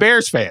tricked by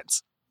Bears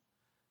fans.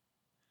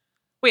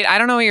 Wait, I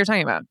don't know what you're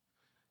talking about.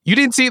 You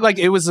didn't see, like,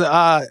 it was,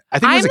 I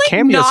think it was a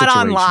cameo situation.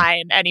 I'm not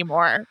online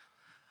anymore.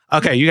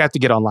 Okay, you have to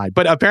get online.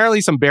 But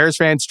apparently some Bears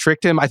fans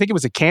tricked him. I think it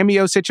was a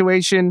cameo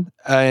situation.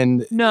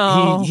 And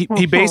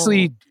he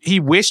basically, he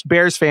wished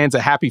Bears fans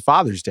a happy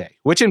Father's Day,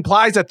 which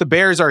implies that the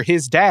Bears are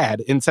his dad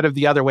instead of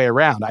the other way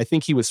around. I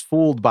think he was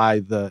fooled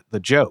by the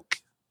joke.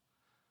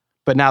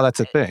 But now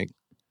that's a thing.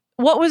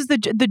 What was the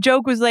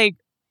joke was like,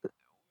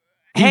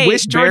 hey,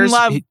 Jordan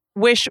Love,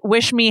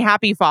 wish me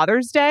happy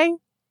Father's Day?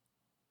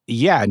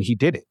 Yeah, and he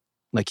did it.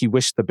 Like, he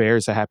wished the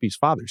Bears a happy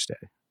Father's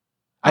Day.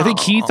 I think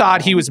he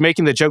thought he was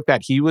making the joke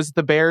that he was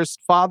the Bears'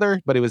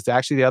 father, but it was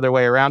actually the other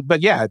way around.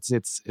 But yeah,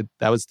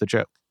 that was the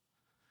joke.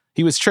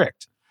 He was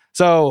tricked.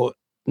 So,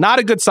 not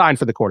a good sign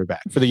for the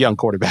young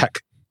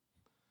quarterback.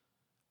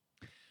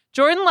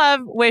 Jordan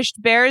Love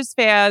wished Bears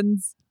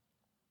fans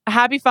a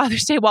happy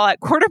Father's Day while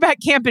at quarterback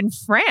camp in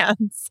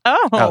France.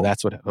 Oh,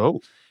 that's what...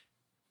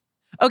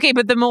 Okay,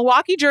 but the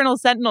Milwaukee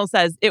Journal-Sentinel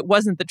says it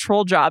wasn't the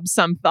troll job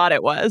some thought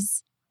it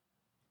was.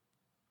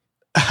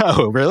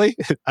 Oh, really?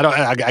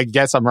 I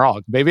guess I'm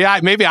wrong. Maybe I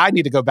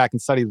need to go back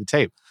and study the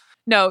tape.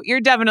 No,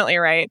 you're definitely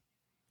right.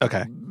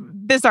 Okay.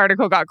 This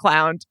article got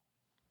clowned.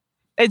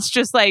 It's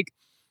just like,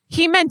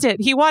 he meant it.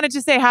 He wanted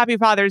to say Happy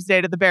Father's Day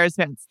to the Bears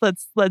fans.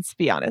 Let's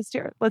be honest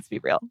here. Let's be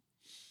real.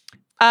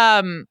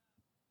 That's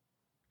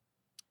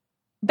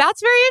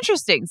very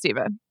interesting,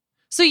 Stephen.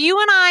 So you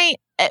and I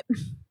have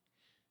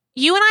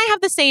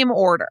the same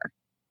order,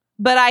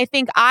 but I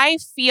think I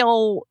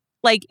feel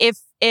like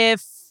if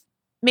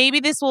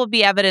maybe this will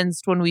be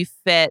evidenced when we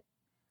fit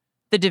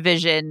the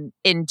division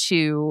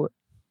into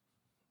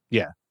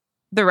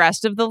the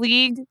rest of the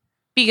league,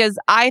 because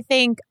I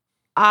think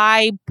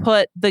I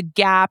put the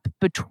gap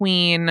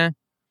between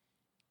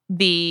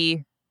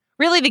the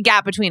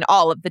gap between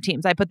all of the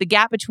teams. I put the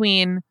gap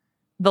between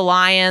the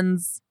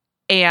Lions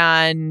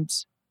and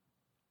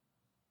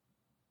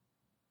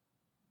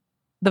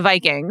the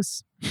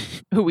Vikings,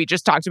 who we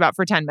just talked about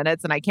for 10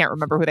 minutes, and I can't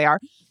remember who they are.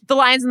 The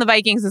Lions and the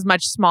Vikings is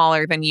much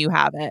smaller than you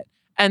have it.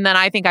 And then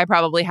I think I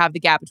probably have the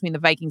gap between the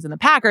Vikings and the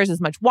Packers is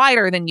much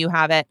wider than you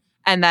have it.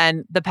 And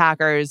then the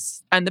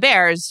Packers and the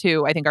Bears,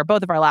 who I think are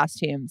both of our last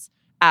teams,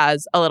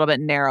 as a little bit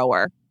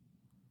narrower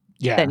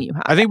than you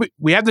have. I think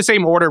we have the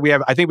same order.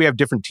 I think we have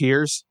different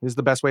tiers is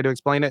the best way to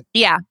explain it.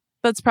 Yeah,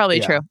 that's probably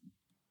true.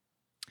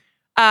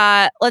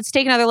 Let's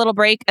take another little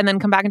break and then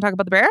come back and talk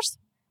about the Bears.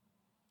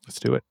 Let's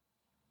do it.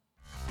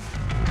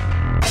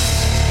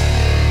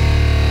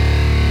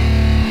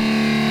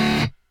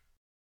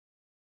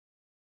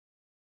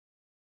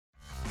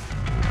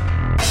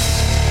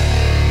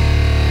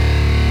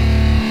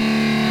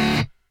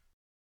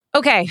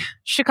 Okay,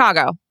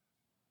 Chicago.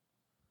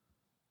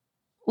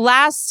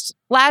 Last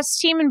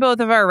team in both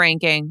of our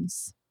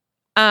rankings.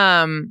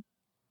 I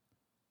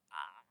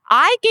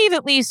gave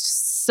at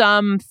least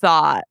some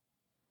thought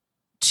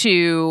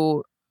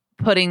to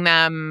putting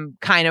them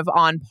kind of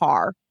on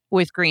par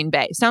with Green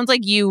Bay. Sounds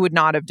like you would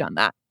not have done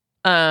that.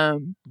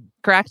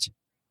 Correct?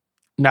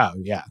 No,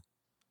 yeah.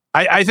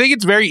 I think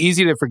it's very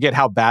easy to forget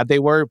how bad they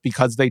were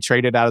because they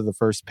traded out of the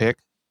first pick.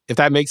 If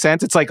that makes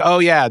sense. It's like, oh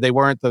yeah, they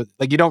weren't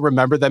you don't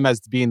remember them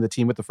as being the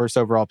team with the first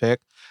overall pick,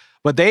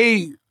 but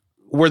they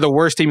were the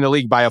worst team in the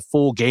league by a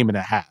full game and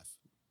a half.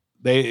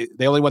 They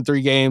only won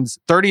 3 games,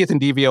 30th in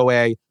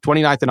DVOA,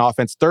 29th in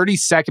offense,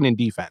 32nd in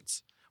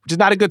defense, which is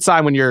not a good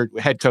sign when your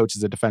head coach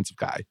is a defensive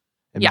guy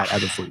and not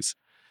Evan Flus.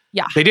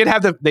 Yeah. They did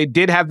have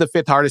the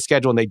 5th hardest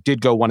schedule, and they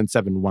did go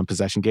 1-7 in one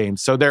possession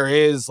games. So there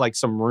is like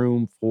some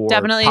room for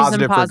definitely some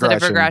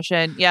positive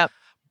regression. Yep.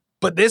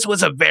 But this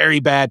was a very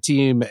bad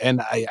team,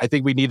 and I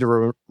think we need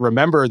to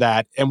remember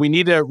that. And we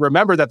need to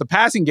remember that the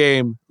passing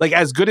game, like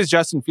as good as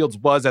Justin Fields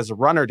was as a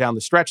runner down the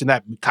stretch, and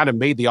that kind of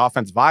made the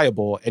offense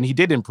viable, and he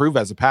did improve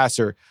as a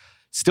passer,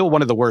 still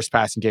one of the worst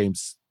passing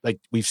games like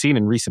we've seen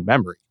in recent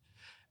memory.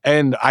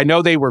 And I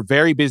know they were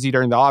very busy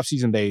during the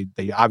offseason.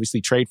 They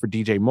obviously trade for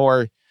DJ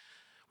Moore,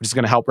 which is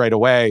going to help right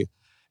away.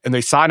 And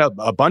they signed up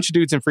a bunch of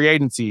dudes in free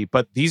agency,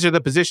 but these are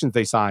the positions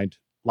they signed.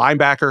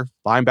 Linebacker,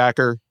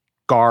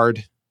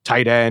 guard,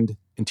 tight end,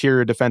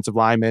 interior defensive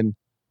lineman.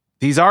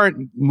 These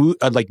aren't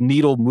like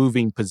needle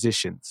moving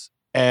positions.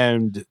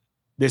 And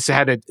this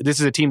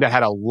is a team that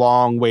had a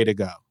long way to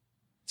go.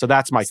 So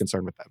that's my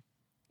concern with them.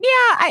 Yeah,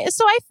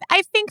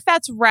 I think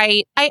that's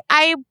right.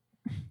 I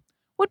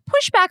would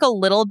push back a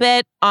little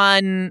bit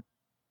on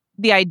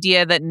the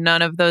idea that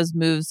none of those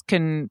moves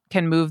can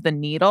move the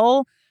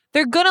needle.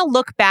 They're going to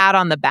look bad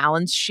on the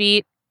balance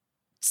sheet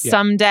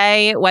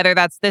someday, whether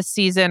that's this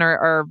season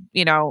or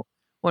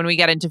when we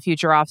get into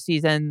future off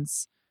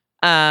seasons.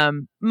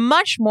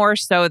 Much more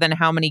so than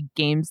how many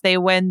games they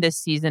win this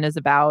season is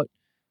about,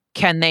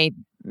 can they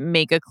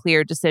make a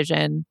clear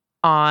decision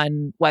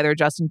on whether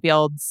Justin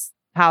Fields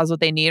has what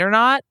they need or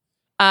not.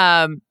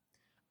 I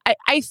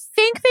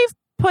think they've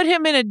put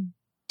him in a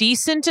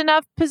decent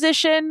enough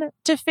position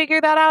to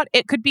figure that out.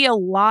 It could be a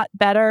lot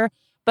better,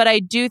 but I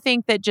do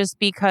think that just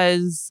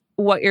because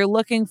what you're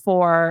looking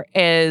for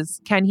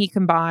is, can he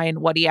combine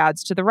what he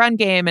adds to the run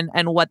game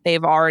and what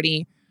they've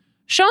already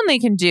shown they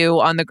can do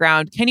on the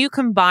ground? Can you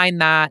combine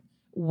that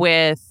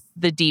with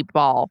the deep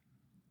ball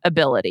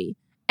ability?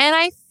 And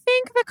I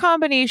think the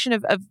combination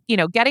of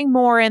getting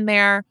more in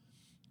there,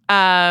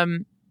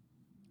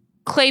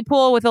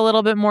 Claypool with a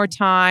little bit more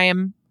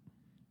time,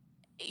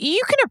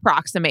 you can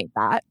approximate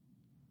that.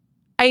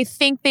 I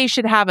think they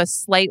should have a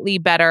slightly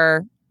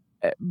better,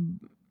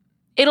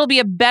 it'll be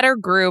a better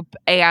group,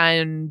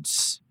 and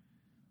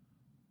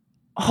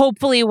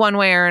hopefully one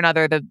way or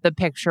another, the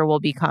picture will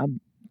become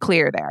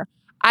clear there.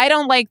 I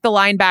don't like the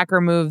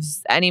linebacker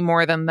moves any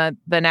more than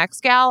the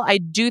next gal. I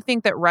do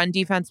think that run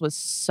defense was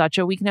such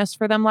a weakness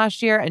for them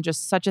last year, and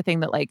just such a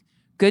thing that like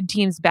good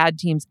teams, bad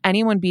teams,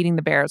 anyone beating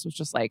the Bears was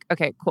just like,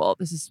 okay, cool.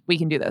 We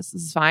can do this.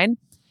 This is fine.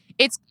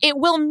 It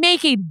will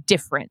make a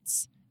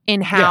difference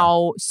in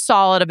how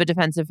solid of a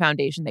defensive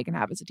foundation they can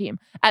have as a team.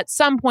 At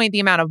some point, the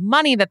amount of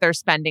money that they're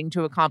spending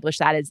to accomplish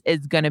that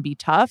is going to be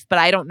tough, but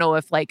I don't know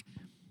if like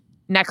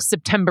next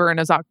September and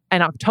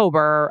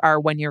October are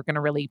when you're going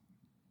to really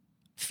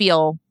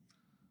feel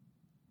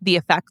the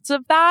effects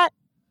of that.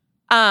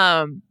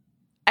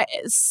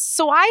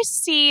 So I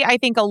see, I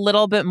think, a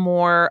little bit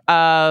more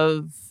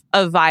of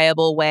a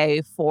viable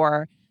way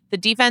for the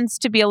defense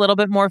to be a little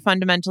bit more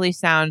fundamentally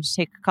sound,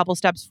 take a couple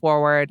steps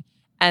forward,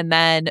 and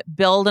then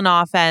build an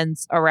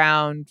offense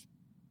around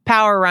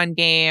power run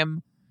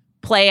game,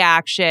 play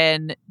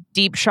action,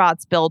 deep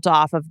shots built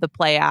off of the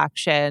play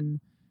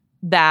action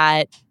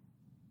that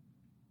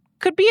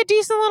could be a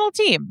decent little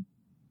team.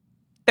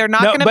 They're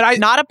not going to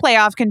not a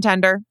playoff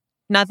contender.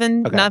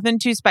 Nothing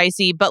too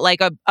spicy, but like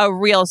a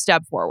real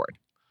step forward.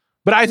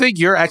 But I think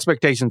your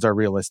expectations are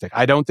realistic.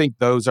 I don't think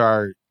those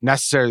are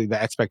necessarily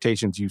the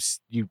expectations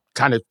you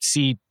kind of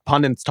see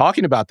pundits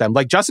talking about them.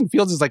 Like Justin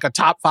Fields is like a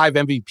top 5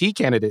 MVP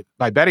candidate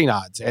by betting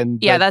odds. And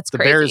that's the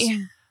crazy.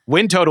 Bears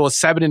win total is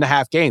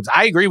 7.5 games.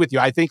 I agree with you.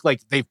 I think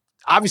like they've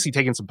obviously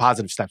taken some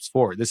positive steps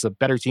forward. This is a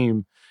better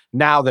team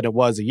now than it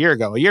was a year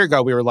ago. A year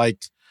ago, we were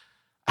like,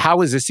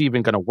 how is this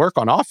even going to work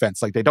on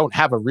offense? Like they don't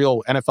have a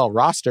real NFL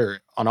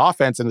roster on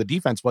offense and the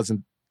defense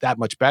wasn't that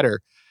much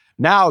better.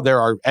 Now there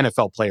are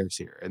NFL players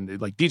here,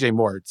 and like DJ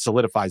Moore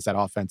solidifies that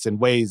offense in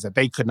ways that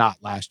they could not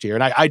last year.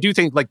 And I do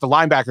think like the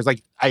linebackers,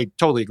 like I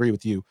totally agree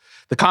with you.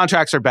 The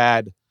contracts are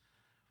bad,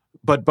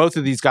 but both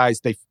of these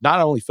guys, they not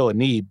only fill a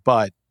need,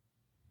 but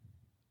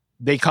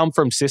they come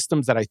from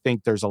systems that I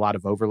think there's a lot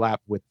of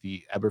overlap with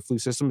the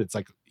Eberflus system. It's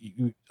like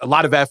a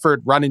lot of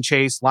effort, run and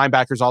chase,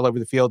 linebackers all over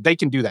the field. They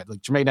can do that. Like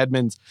Jermaine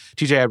Edmonds,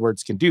 TJ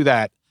Edwards can do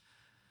that.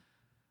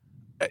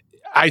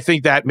 I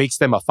think that makes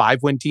them a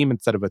 5-win team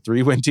instead of a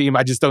 3-win team.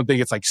 I just don't think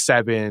it's like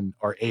 7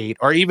 or 8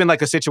 or even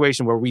like a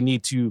situation where we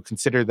need to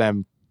consider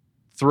them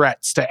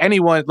threats to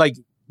anyone, like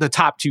the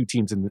top 2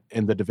 teams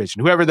in the division,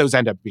 whoever those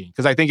end up being.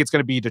 Because I think it's going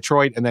to be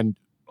Detroit and then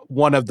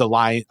one of the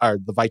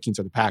Vikings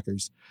or the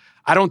Packers.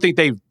 I don't think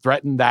they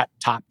threaten that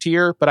top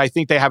tier, but I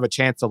think they have a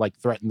chance to like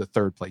threaten the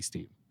 3rd place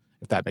team,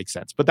 if that makes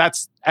sense. But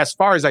that's as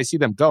far as I see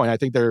them going. I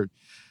think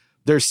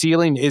their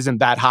ceiling isn't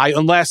that high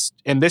unless,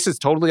 and this is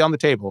totally on the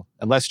table,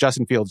 unless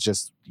Justin Fields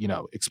just,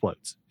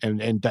 explodes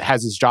and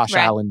has his Josh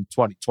Allen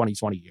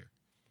 2020 year.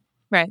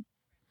 Right.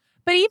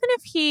 But even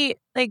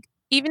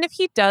if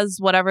he does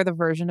whatever the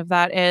version of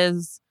that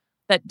is,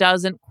 that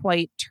doesn't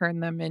quite turn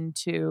them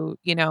into,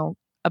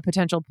 a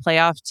potential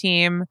playoff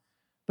team,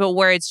 but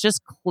where it's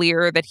just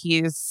clear that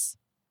he's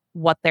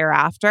what they're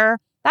after,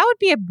 that would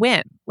be a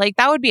win. Like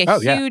that would be a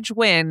huge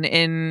win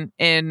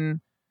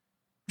in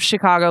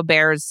Chicago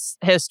Bears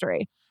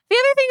history. The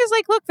other thing is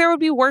like, look, there would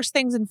be worse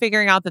things in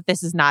figuring out that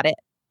this is not it,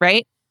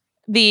 right?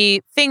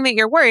 The thing that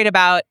you're worried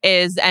about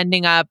is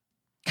ending up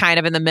kind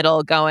of in the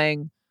middle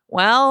going,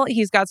 well,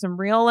 he's got some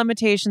real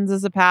limitations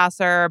as a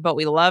passer, but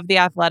we love the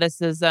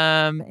athleticism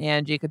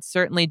and you could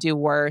certainly do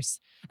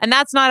worse. And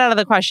that's not out of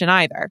the question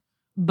either.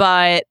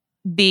 But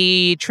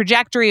the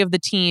trajectory of the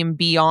team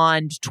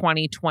beyond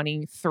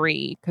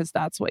 2023, because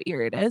that's what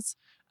year it is,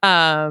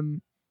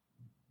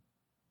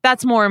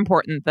 that's more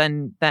important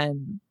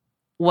than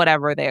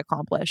whatever they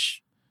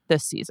accomplish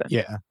this season.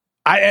 Yeah.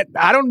 I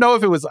don't know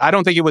if it was, I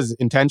don't think it was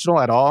intentional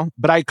at all,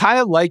 but I kind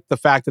of like the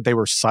fact that they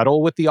were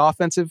subtle with the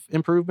offensive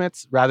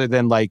improvements rather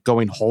than like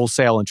going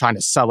wholesale and trying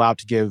to sell out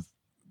to give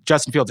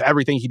Justin Fields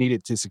everything he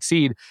needed to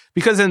succeed,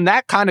 because then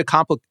that kind of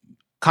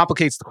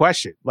complicates the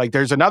question. Like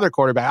there's another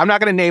quarterback. I'm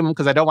not going to name him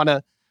because I don't want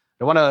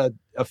to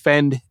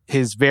offend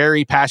his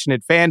very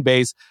passionate fan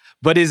base,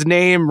 but his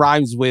name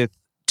rhymes with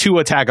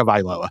Tua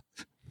Tagovailoa.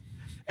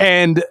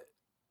 And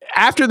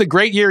after the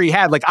great year he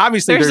had, like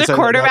obviously there's a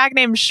quarterback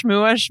named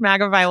Shmua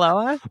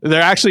Shmagavailoa.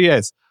 There actually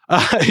is.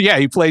 Yeah,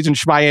 he plays in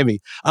Miami.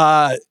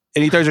 And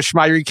he throws a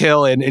Shmyri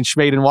Kill and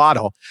Schmade and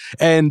Waddle.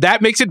 And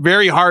that makes it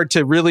very hard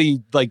to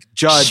really like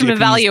judge.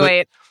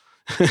 Evaluate.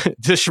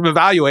 To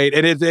evaluate.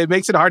 And it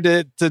makes it hard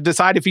to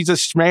decide if he's a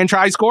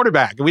franchise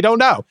quarterback. We don't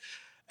know.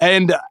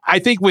 And I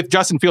think with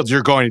Justin Fields,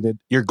 you're going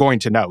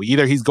to know.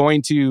 Either he's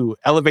going to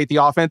elevate the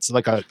offense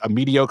like a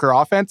mediocre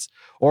offense,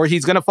 or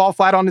he's going to fall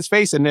flat on his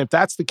face. And if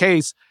that's the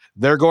case,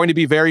 they're going to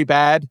be very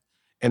bad,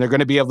 and they're going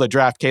to be able to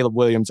draft Caleb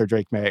Williams or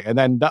Drake May. And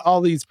then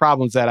all these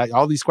problems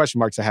all these question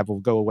marks I have will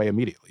go away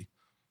immediately.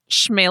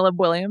 Schmaleb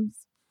Williams.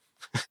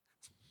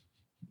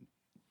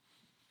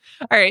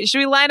 All right. Should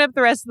we line up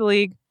the rest of the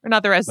league? Or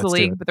not the rest of the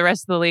league, but the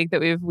rest of the league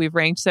that we've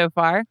ranked so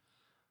far?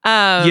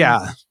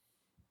 Yeah.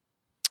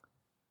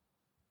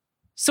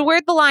 So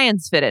where'd the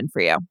Lions fit in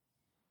for you?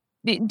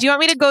 Do you want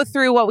me to go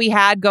through what we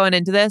had going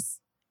into this?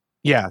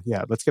 Yeah.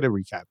 Let's get a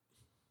recap.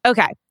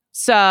 Okay.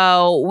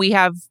 So we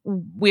have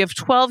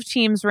 12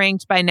 teams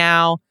ranked by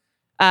now.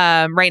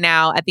 Right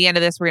now, at the end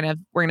of this, we're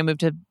gonna move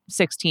to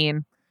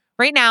 16.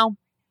 Right now,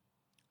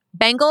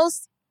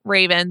 Bengals,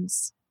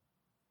 Ravens.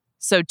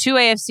 So 2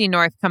 AFC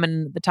North coming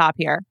in at the top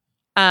here.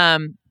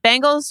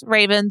 Bengals,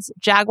 Ravens,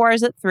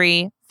 Jaguars at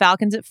 3,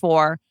 Falcons at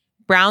 4,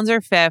 Browns are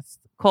 5th,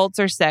 Colts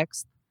are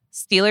 6th,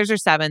 Steelers are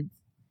 7th,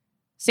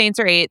 Saints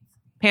are 8th,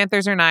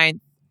 Panthers are 9th,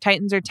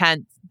 Titans are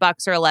 10th,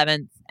 Bucks are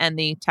 11th, and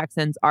the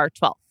Texans are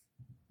 12th.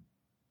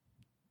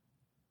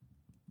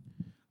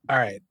 All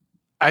right.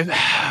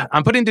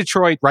 I'm putting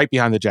Detroit right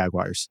behind the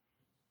Jaguars.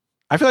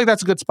 I feel like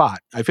that's a good spot.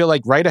 I feel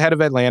like right ahead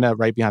of Atlanta,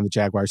 right behind the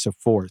Jaguars, so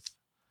 4th.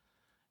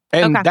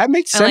 And that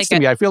makes sense to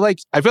me. I feel like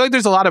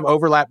there's a lot of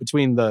overlap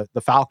between the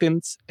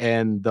Falcons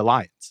and the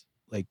Lions.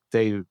 Like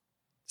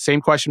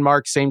same question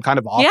mark, same kind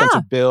of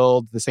offensive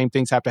build. The same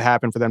things have to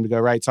happen for them to go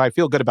right. So I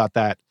feel good about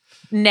that.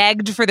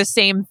 Negged for the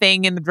same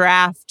thing in the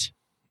draft.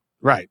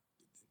 Right.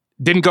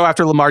 Didn't go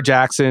after Lamar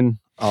Jackson.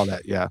 All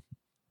that. Yeah.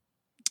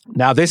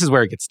 Now this is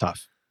where it gets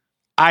tough.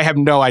 I have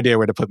no idea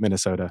where to put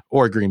Minnesota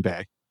or Green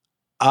Bay.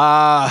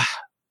 Where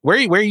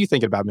are you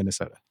thinking about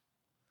Minnesota?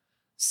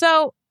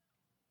 So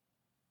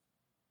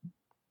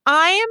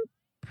I am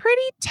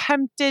pretty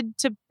tempted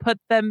to put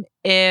them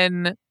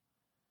in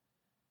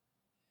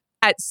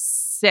at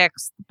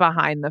 6th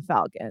behind the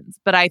Falcons,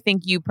 but I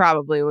think you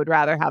probably would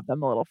rather have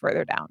them a little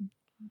further down.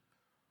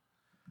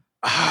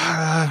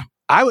 I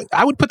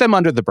would put them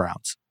under the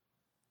Browns.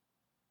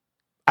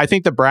 I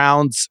think the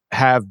Browns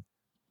have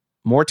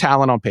more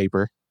talent on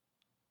paper.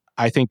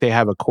 I think they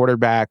have a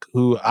quarterback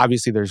who,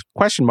 obviously there's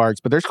question marks,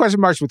 but there's question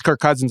marks with Kirk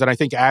Cousins, and I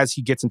think as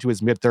he gets into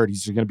his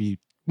mid-30s, there's going to be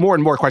more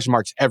and more question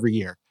marks every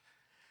year.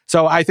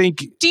 So I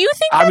think... Do you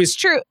think that's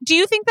true? Do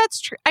you think that's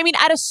true? I mean,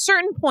 at a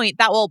certain point,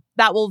 that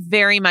will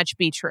very much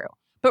be true.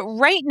 But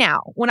right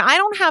now, when I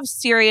don't have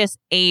serious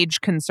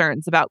age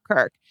concerns about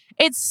Kirk,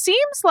 it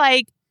seems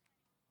like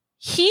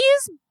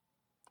he's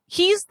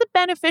the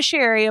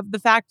beneficiary of the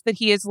fact that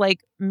he has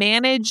like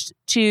managed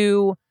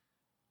to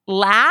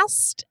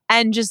last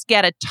and just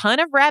get a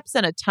ton of reps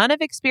and a ton of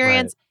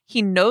experience. Right.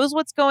 He knows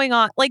what's going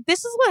on. Like,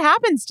 this is what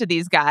happens to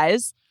these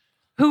guys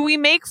who we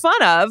make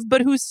fun of,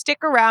 but who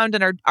stick around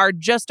and are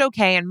just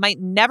okay and might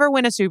never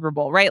win a Super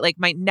Bowl, right? Like,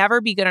 might never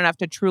be good enough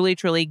to truly,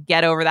 truly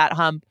get over that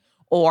hump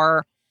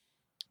or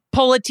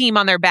pull a team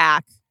on their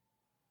back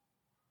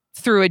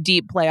through a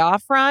deep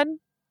playoff run.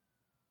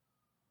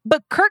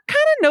 But Kirk kind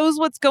of knows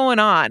what's going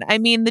on. I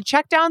mean, the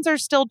checkdowns are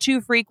still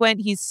too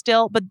frequent. He's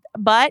still,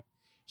 but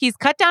he's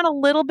cut down a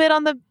little bit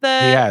on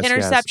the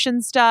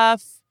interception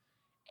stuff.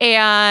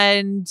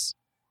 And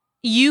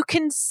you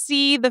can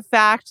see the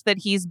fact that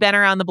he's been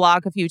around the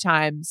block a few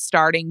times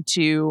starting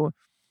to,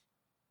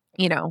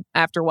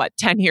 after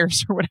 10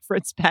 years or whatever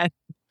it's been,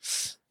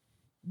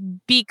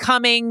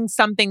 becoming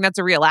something that's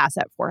a real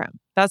asset for him.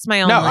 That's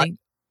my only.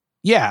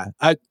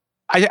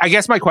 I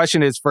guess my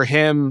question is, for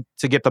him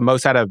to get the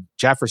most out of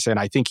Jefferson,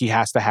 I think he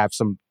has to have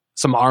some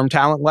arm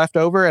talent left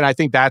over. And I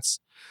think that's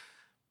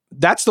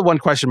the one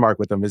question mark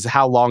with him, is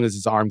how long is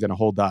his arm going to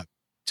hold up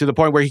to the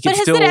point where he can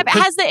still...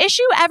 Has the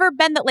issue ever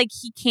been that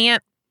he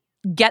can't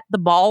get the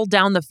ball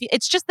down the field?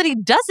 It's just that he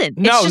doesn't.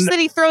 It's just that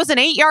he throws an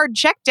 8-yard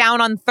check down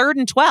on 3rd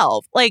and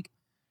 12.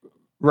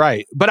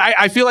 Right. But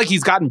I feel like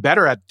he's gotten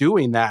better at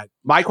doing that.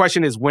 My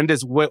question is,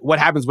 what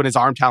happens when his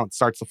arm talent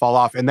starts to fall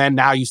off? And then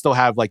now you still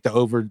have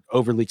the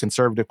overly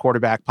conservative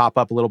quarterback pop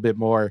up a little bit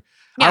more.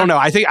 Yeah. I don't know.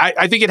 I think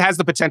it has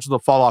the potential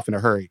to fall off in a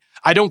hurry.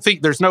 I don't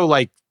think there's no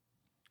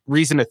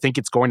reason to think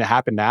it's going to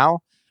happen now.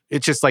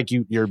 It's just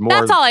you're more...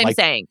 That's all I'm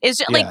saying.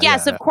 It's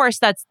just, of course,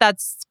 that's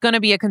going to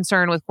be a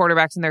concern with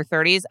quarterbacks in their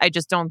 30s. I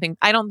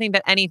don't think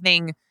that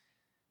anything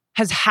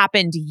has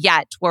happened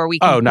yet where we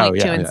can point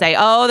to and say,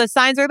 oh, the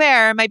signs are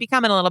there. It might be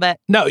coming a little bit.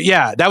 No,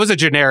 yeah. That was a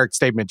generic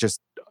statement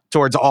just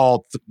towards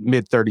all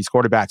mid-30s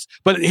quarterbacks.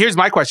 But here's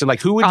my question.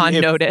 Who would on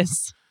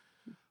notice?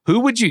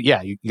 Who would you...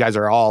 Yeah, you guys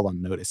are all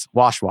on notice.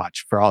 Watch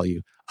for all of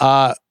you.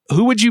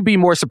 Who would you be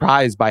more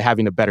surprised by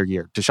having a better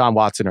year? Deshaun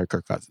Watson or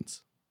Kirk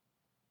Cousins?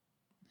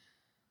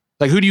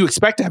 Who do you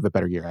expect to have a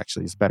better year,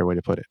 actually, is a better way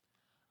to put it.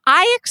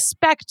 I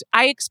expect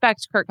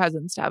Kirk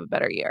Cousins to have a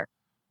better year.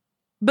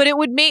 But it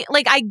would make,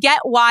 I get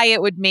why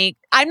it would make...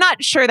 I'm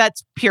not sure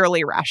that's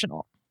purely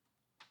rational.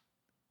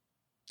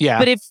 Yeah.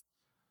 But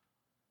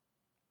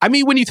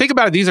when you think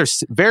about it, these are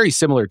very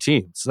similar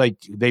teams.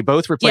 They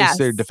both replaced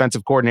their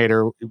defensive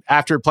coordinator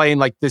after playing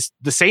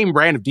the same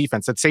brand of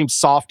defense, that same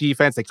soft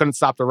defense. They couldn't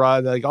stop the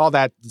run, all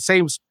that, the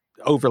same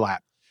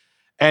overlap.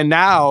 And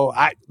now,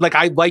 I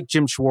like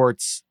Jim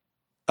Schwartz's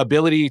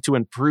ability to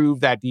improve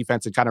that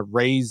defense and kind of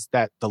raise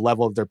the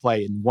level of their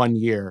play in 1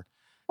 year.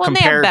 Well,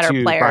 compared they have better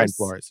to players. Brian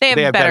Flores.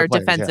 They have better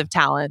defensive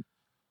talent.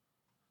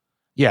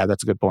 Yeah,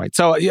 that's a good point.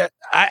 So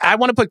I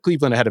want to put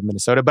Cleveland ahead of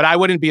Minnesota, but I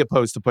wouldn't be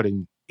opposed to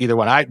putting either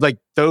one.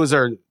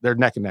 They're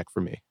neck and neck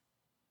for me.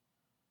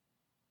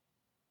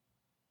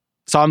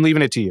 So I'm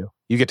leaving it to you.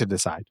 You get to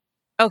decide.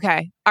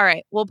 Okay. All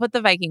right. We'll put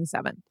the Vikings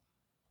 7th.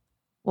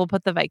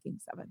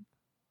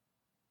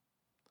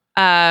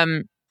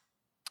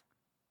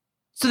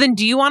 So then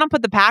do you want to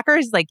put the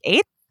Packers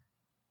 8th?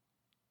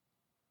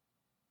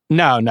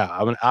 No.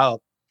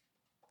 I'll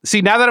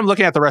see, now that I'm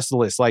looking at the rest of the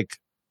list,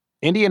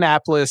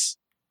 Indianapolis.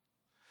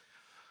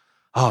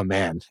 Oh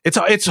man,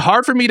 it's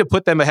hard for me to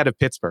put them ahead of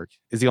Pittsburgh,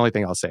 is the only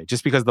thing I'll say,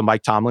 just because of the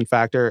Mike Tomlin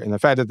factor and the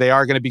fact that they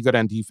are going to be good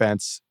on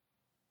defense.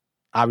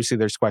 Obviously,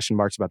 there's question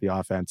marks about the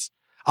offense.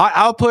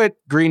 I'll put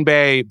Green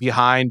Bay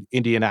behind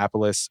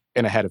Indianapolis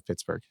and ahead of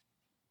Pittsburgh.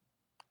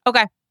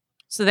 Okay,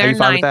 so they're 9th.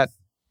 Fine with that?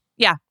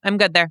 Yeah, I'm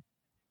good there.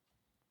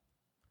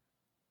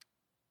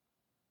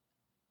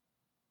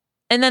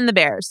 And then the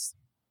Bears.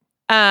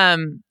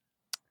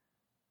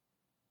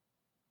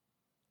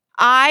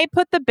 I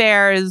put the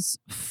Bears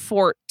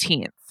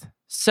 14th,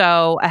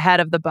 so ahead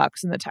of the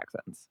Bucs and the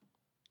Texans.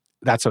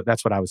 That's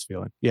what I was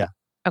feeling. Yeah,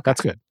 okay.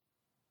 That's good.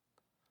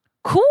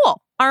 Cool.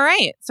 All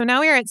right. So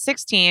now we're at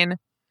 16.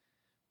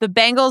 The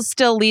Bengals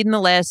still leading the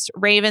list.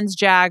 Ravens,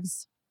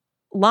 Jags,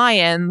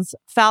 Lions,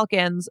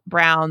 Falcons,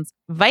 Browns,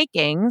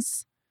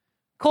 Vikings,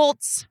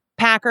 Colts,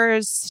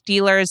 Packers,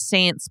 Steelers,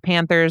 Saints,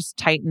 Panthers,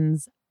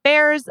 Titans,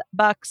 Bears,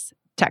 Bucks,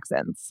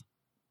 Texans.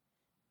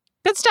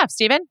 Good stuff,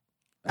 Steven.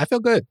 I feel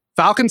good.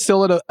 Falcons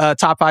still at a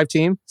top 5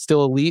 team,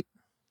 still elite.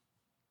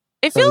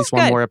 It feels at least good.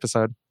 One more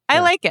episode. I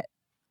like it.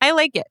 I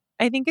like it.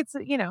 I think it's,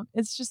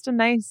 it's just a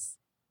nice,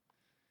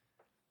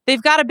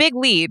 they've got a big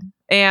lead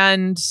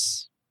and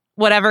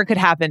whatever could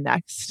happen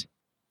next.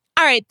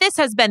 All right. This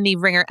has been the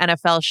Ringer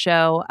NFL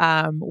show.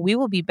 We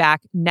will be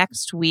back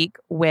next week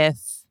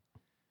with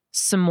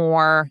some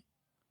more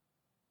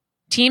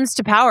teams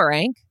to power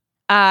rank.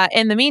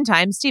 In the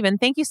meantime, Stephen,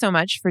 thank you so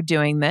much for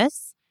doing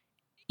this.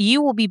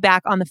 You will be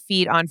back on the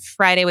feed on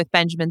Friday with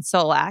Benjamin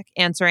Solak,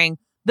 answering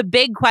the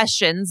big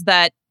questions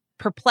that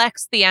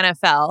perplex the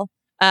NFL.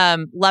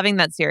 Loving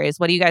that series.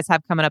 What do you guys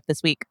have coming up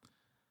this week?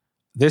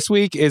 This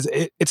week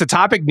it's a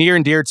topic near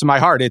and dear to my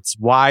heart. It's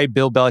why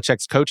Bill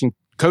Belichick's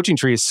coaching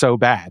tree is so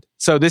bad.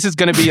 So this is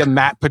going to be a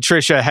Matt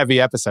Patricia heavy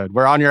episode.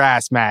 We're on your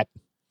ass, Matt.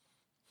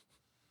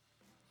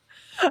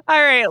 All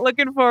right.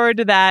 Looking forward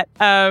to that.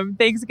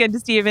 Thanks again to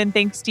Stephen.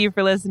 Thanks, Steve,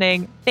 for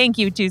listening. Thank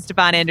you to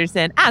Stefan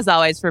Anderson, as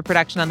always, for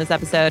production on this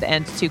episode,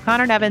 and to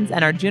Connor Nevins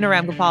and Arjuna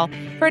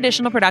Ramgopal for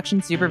additional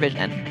production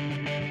supervision.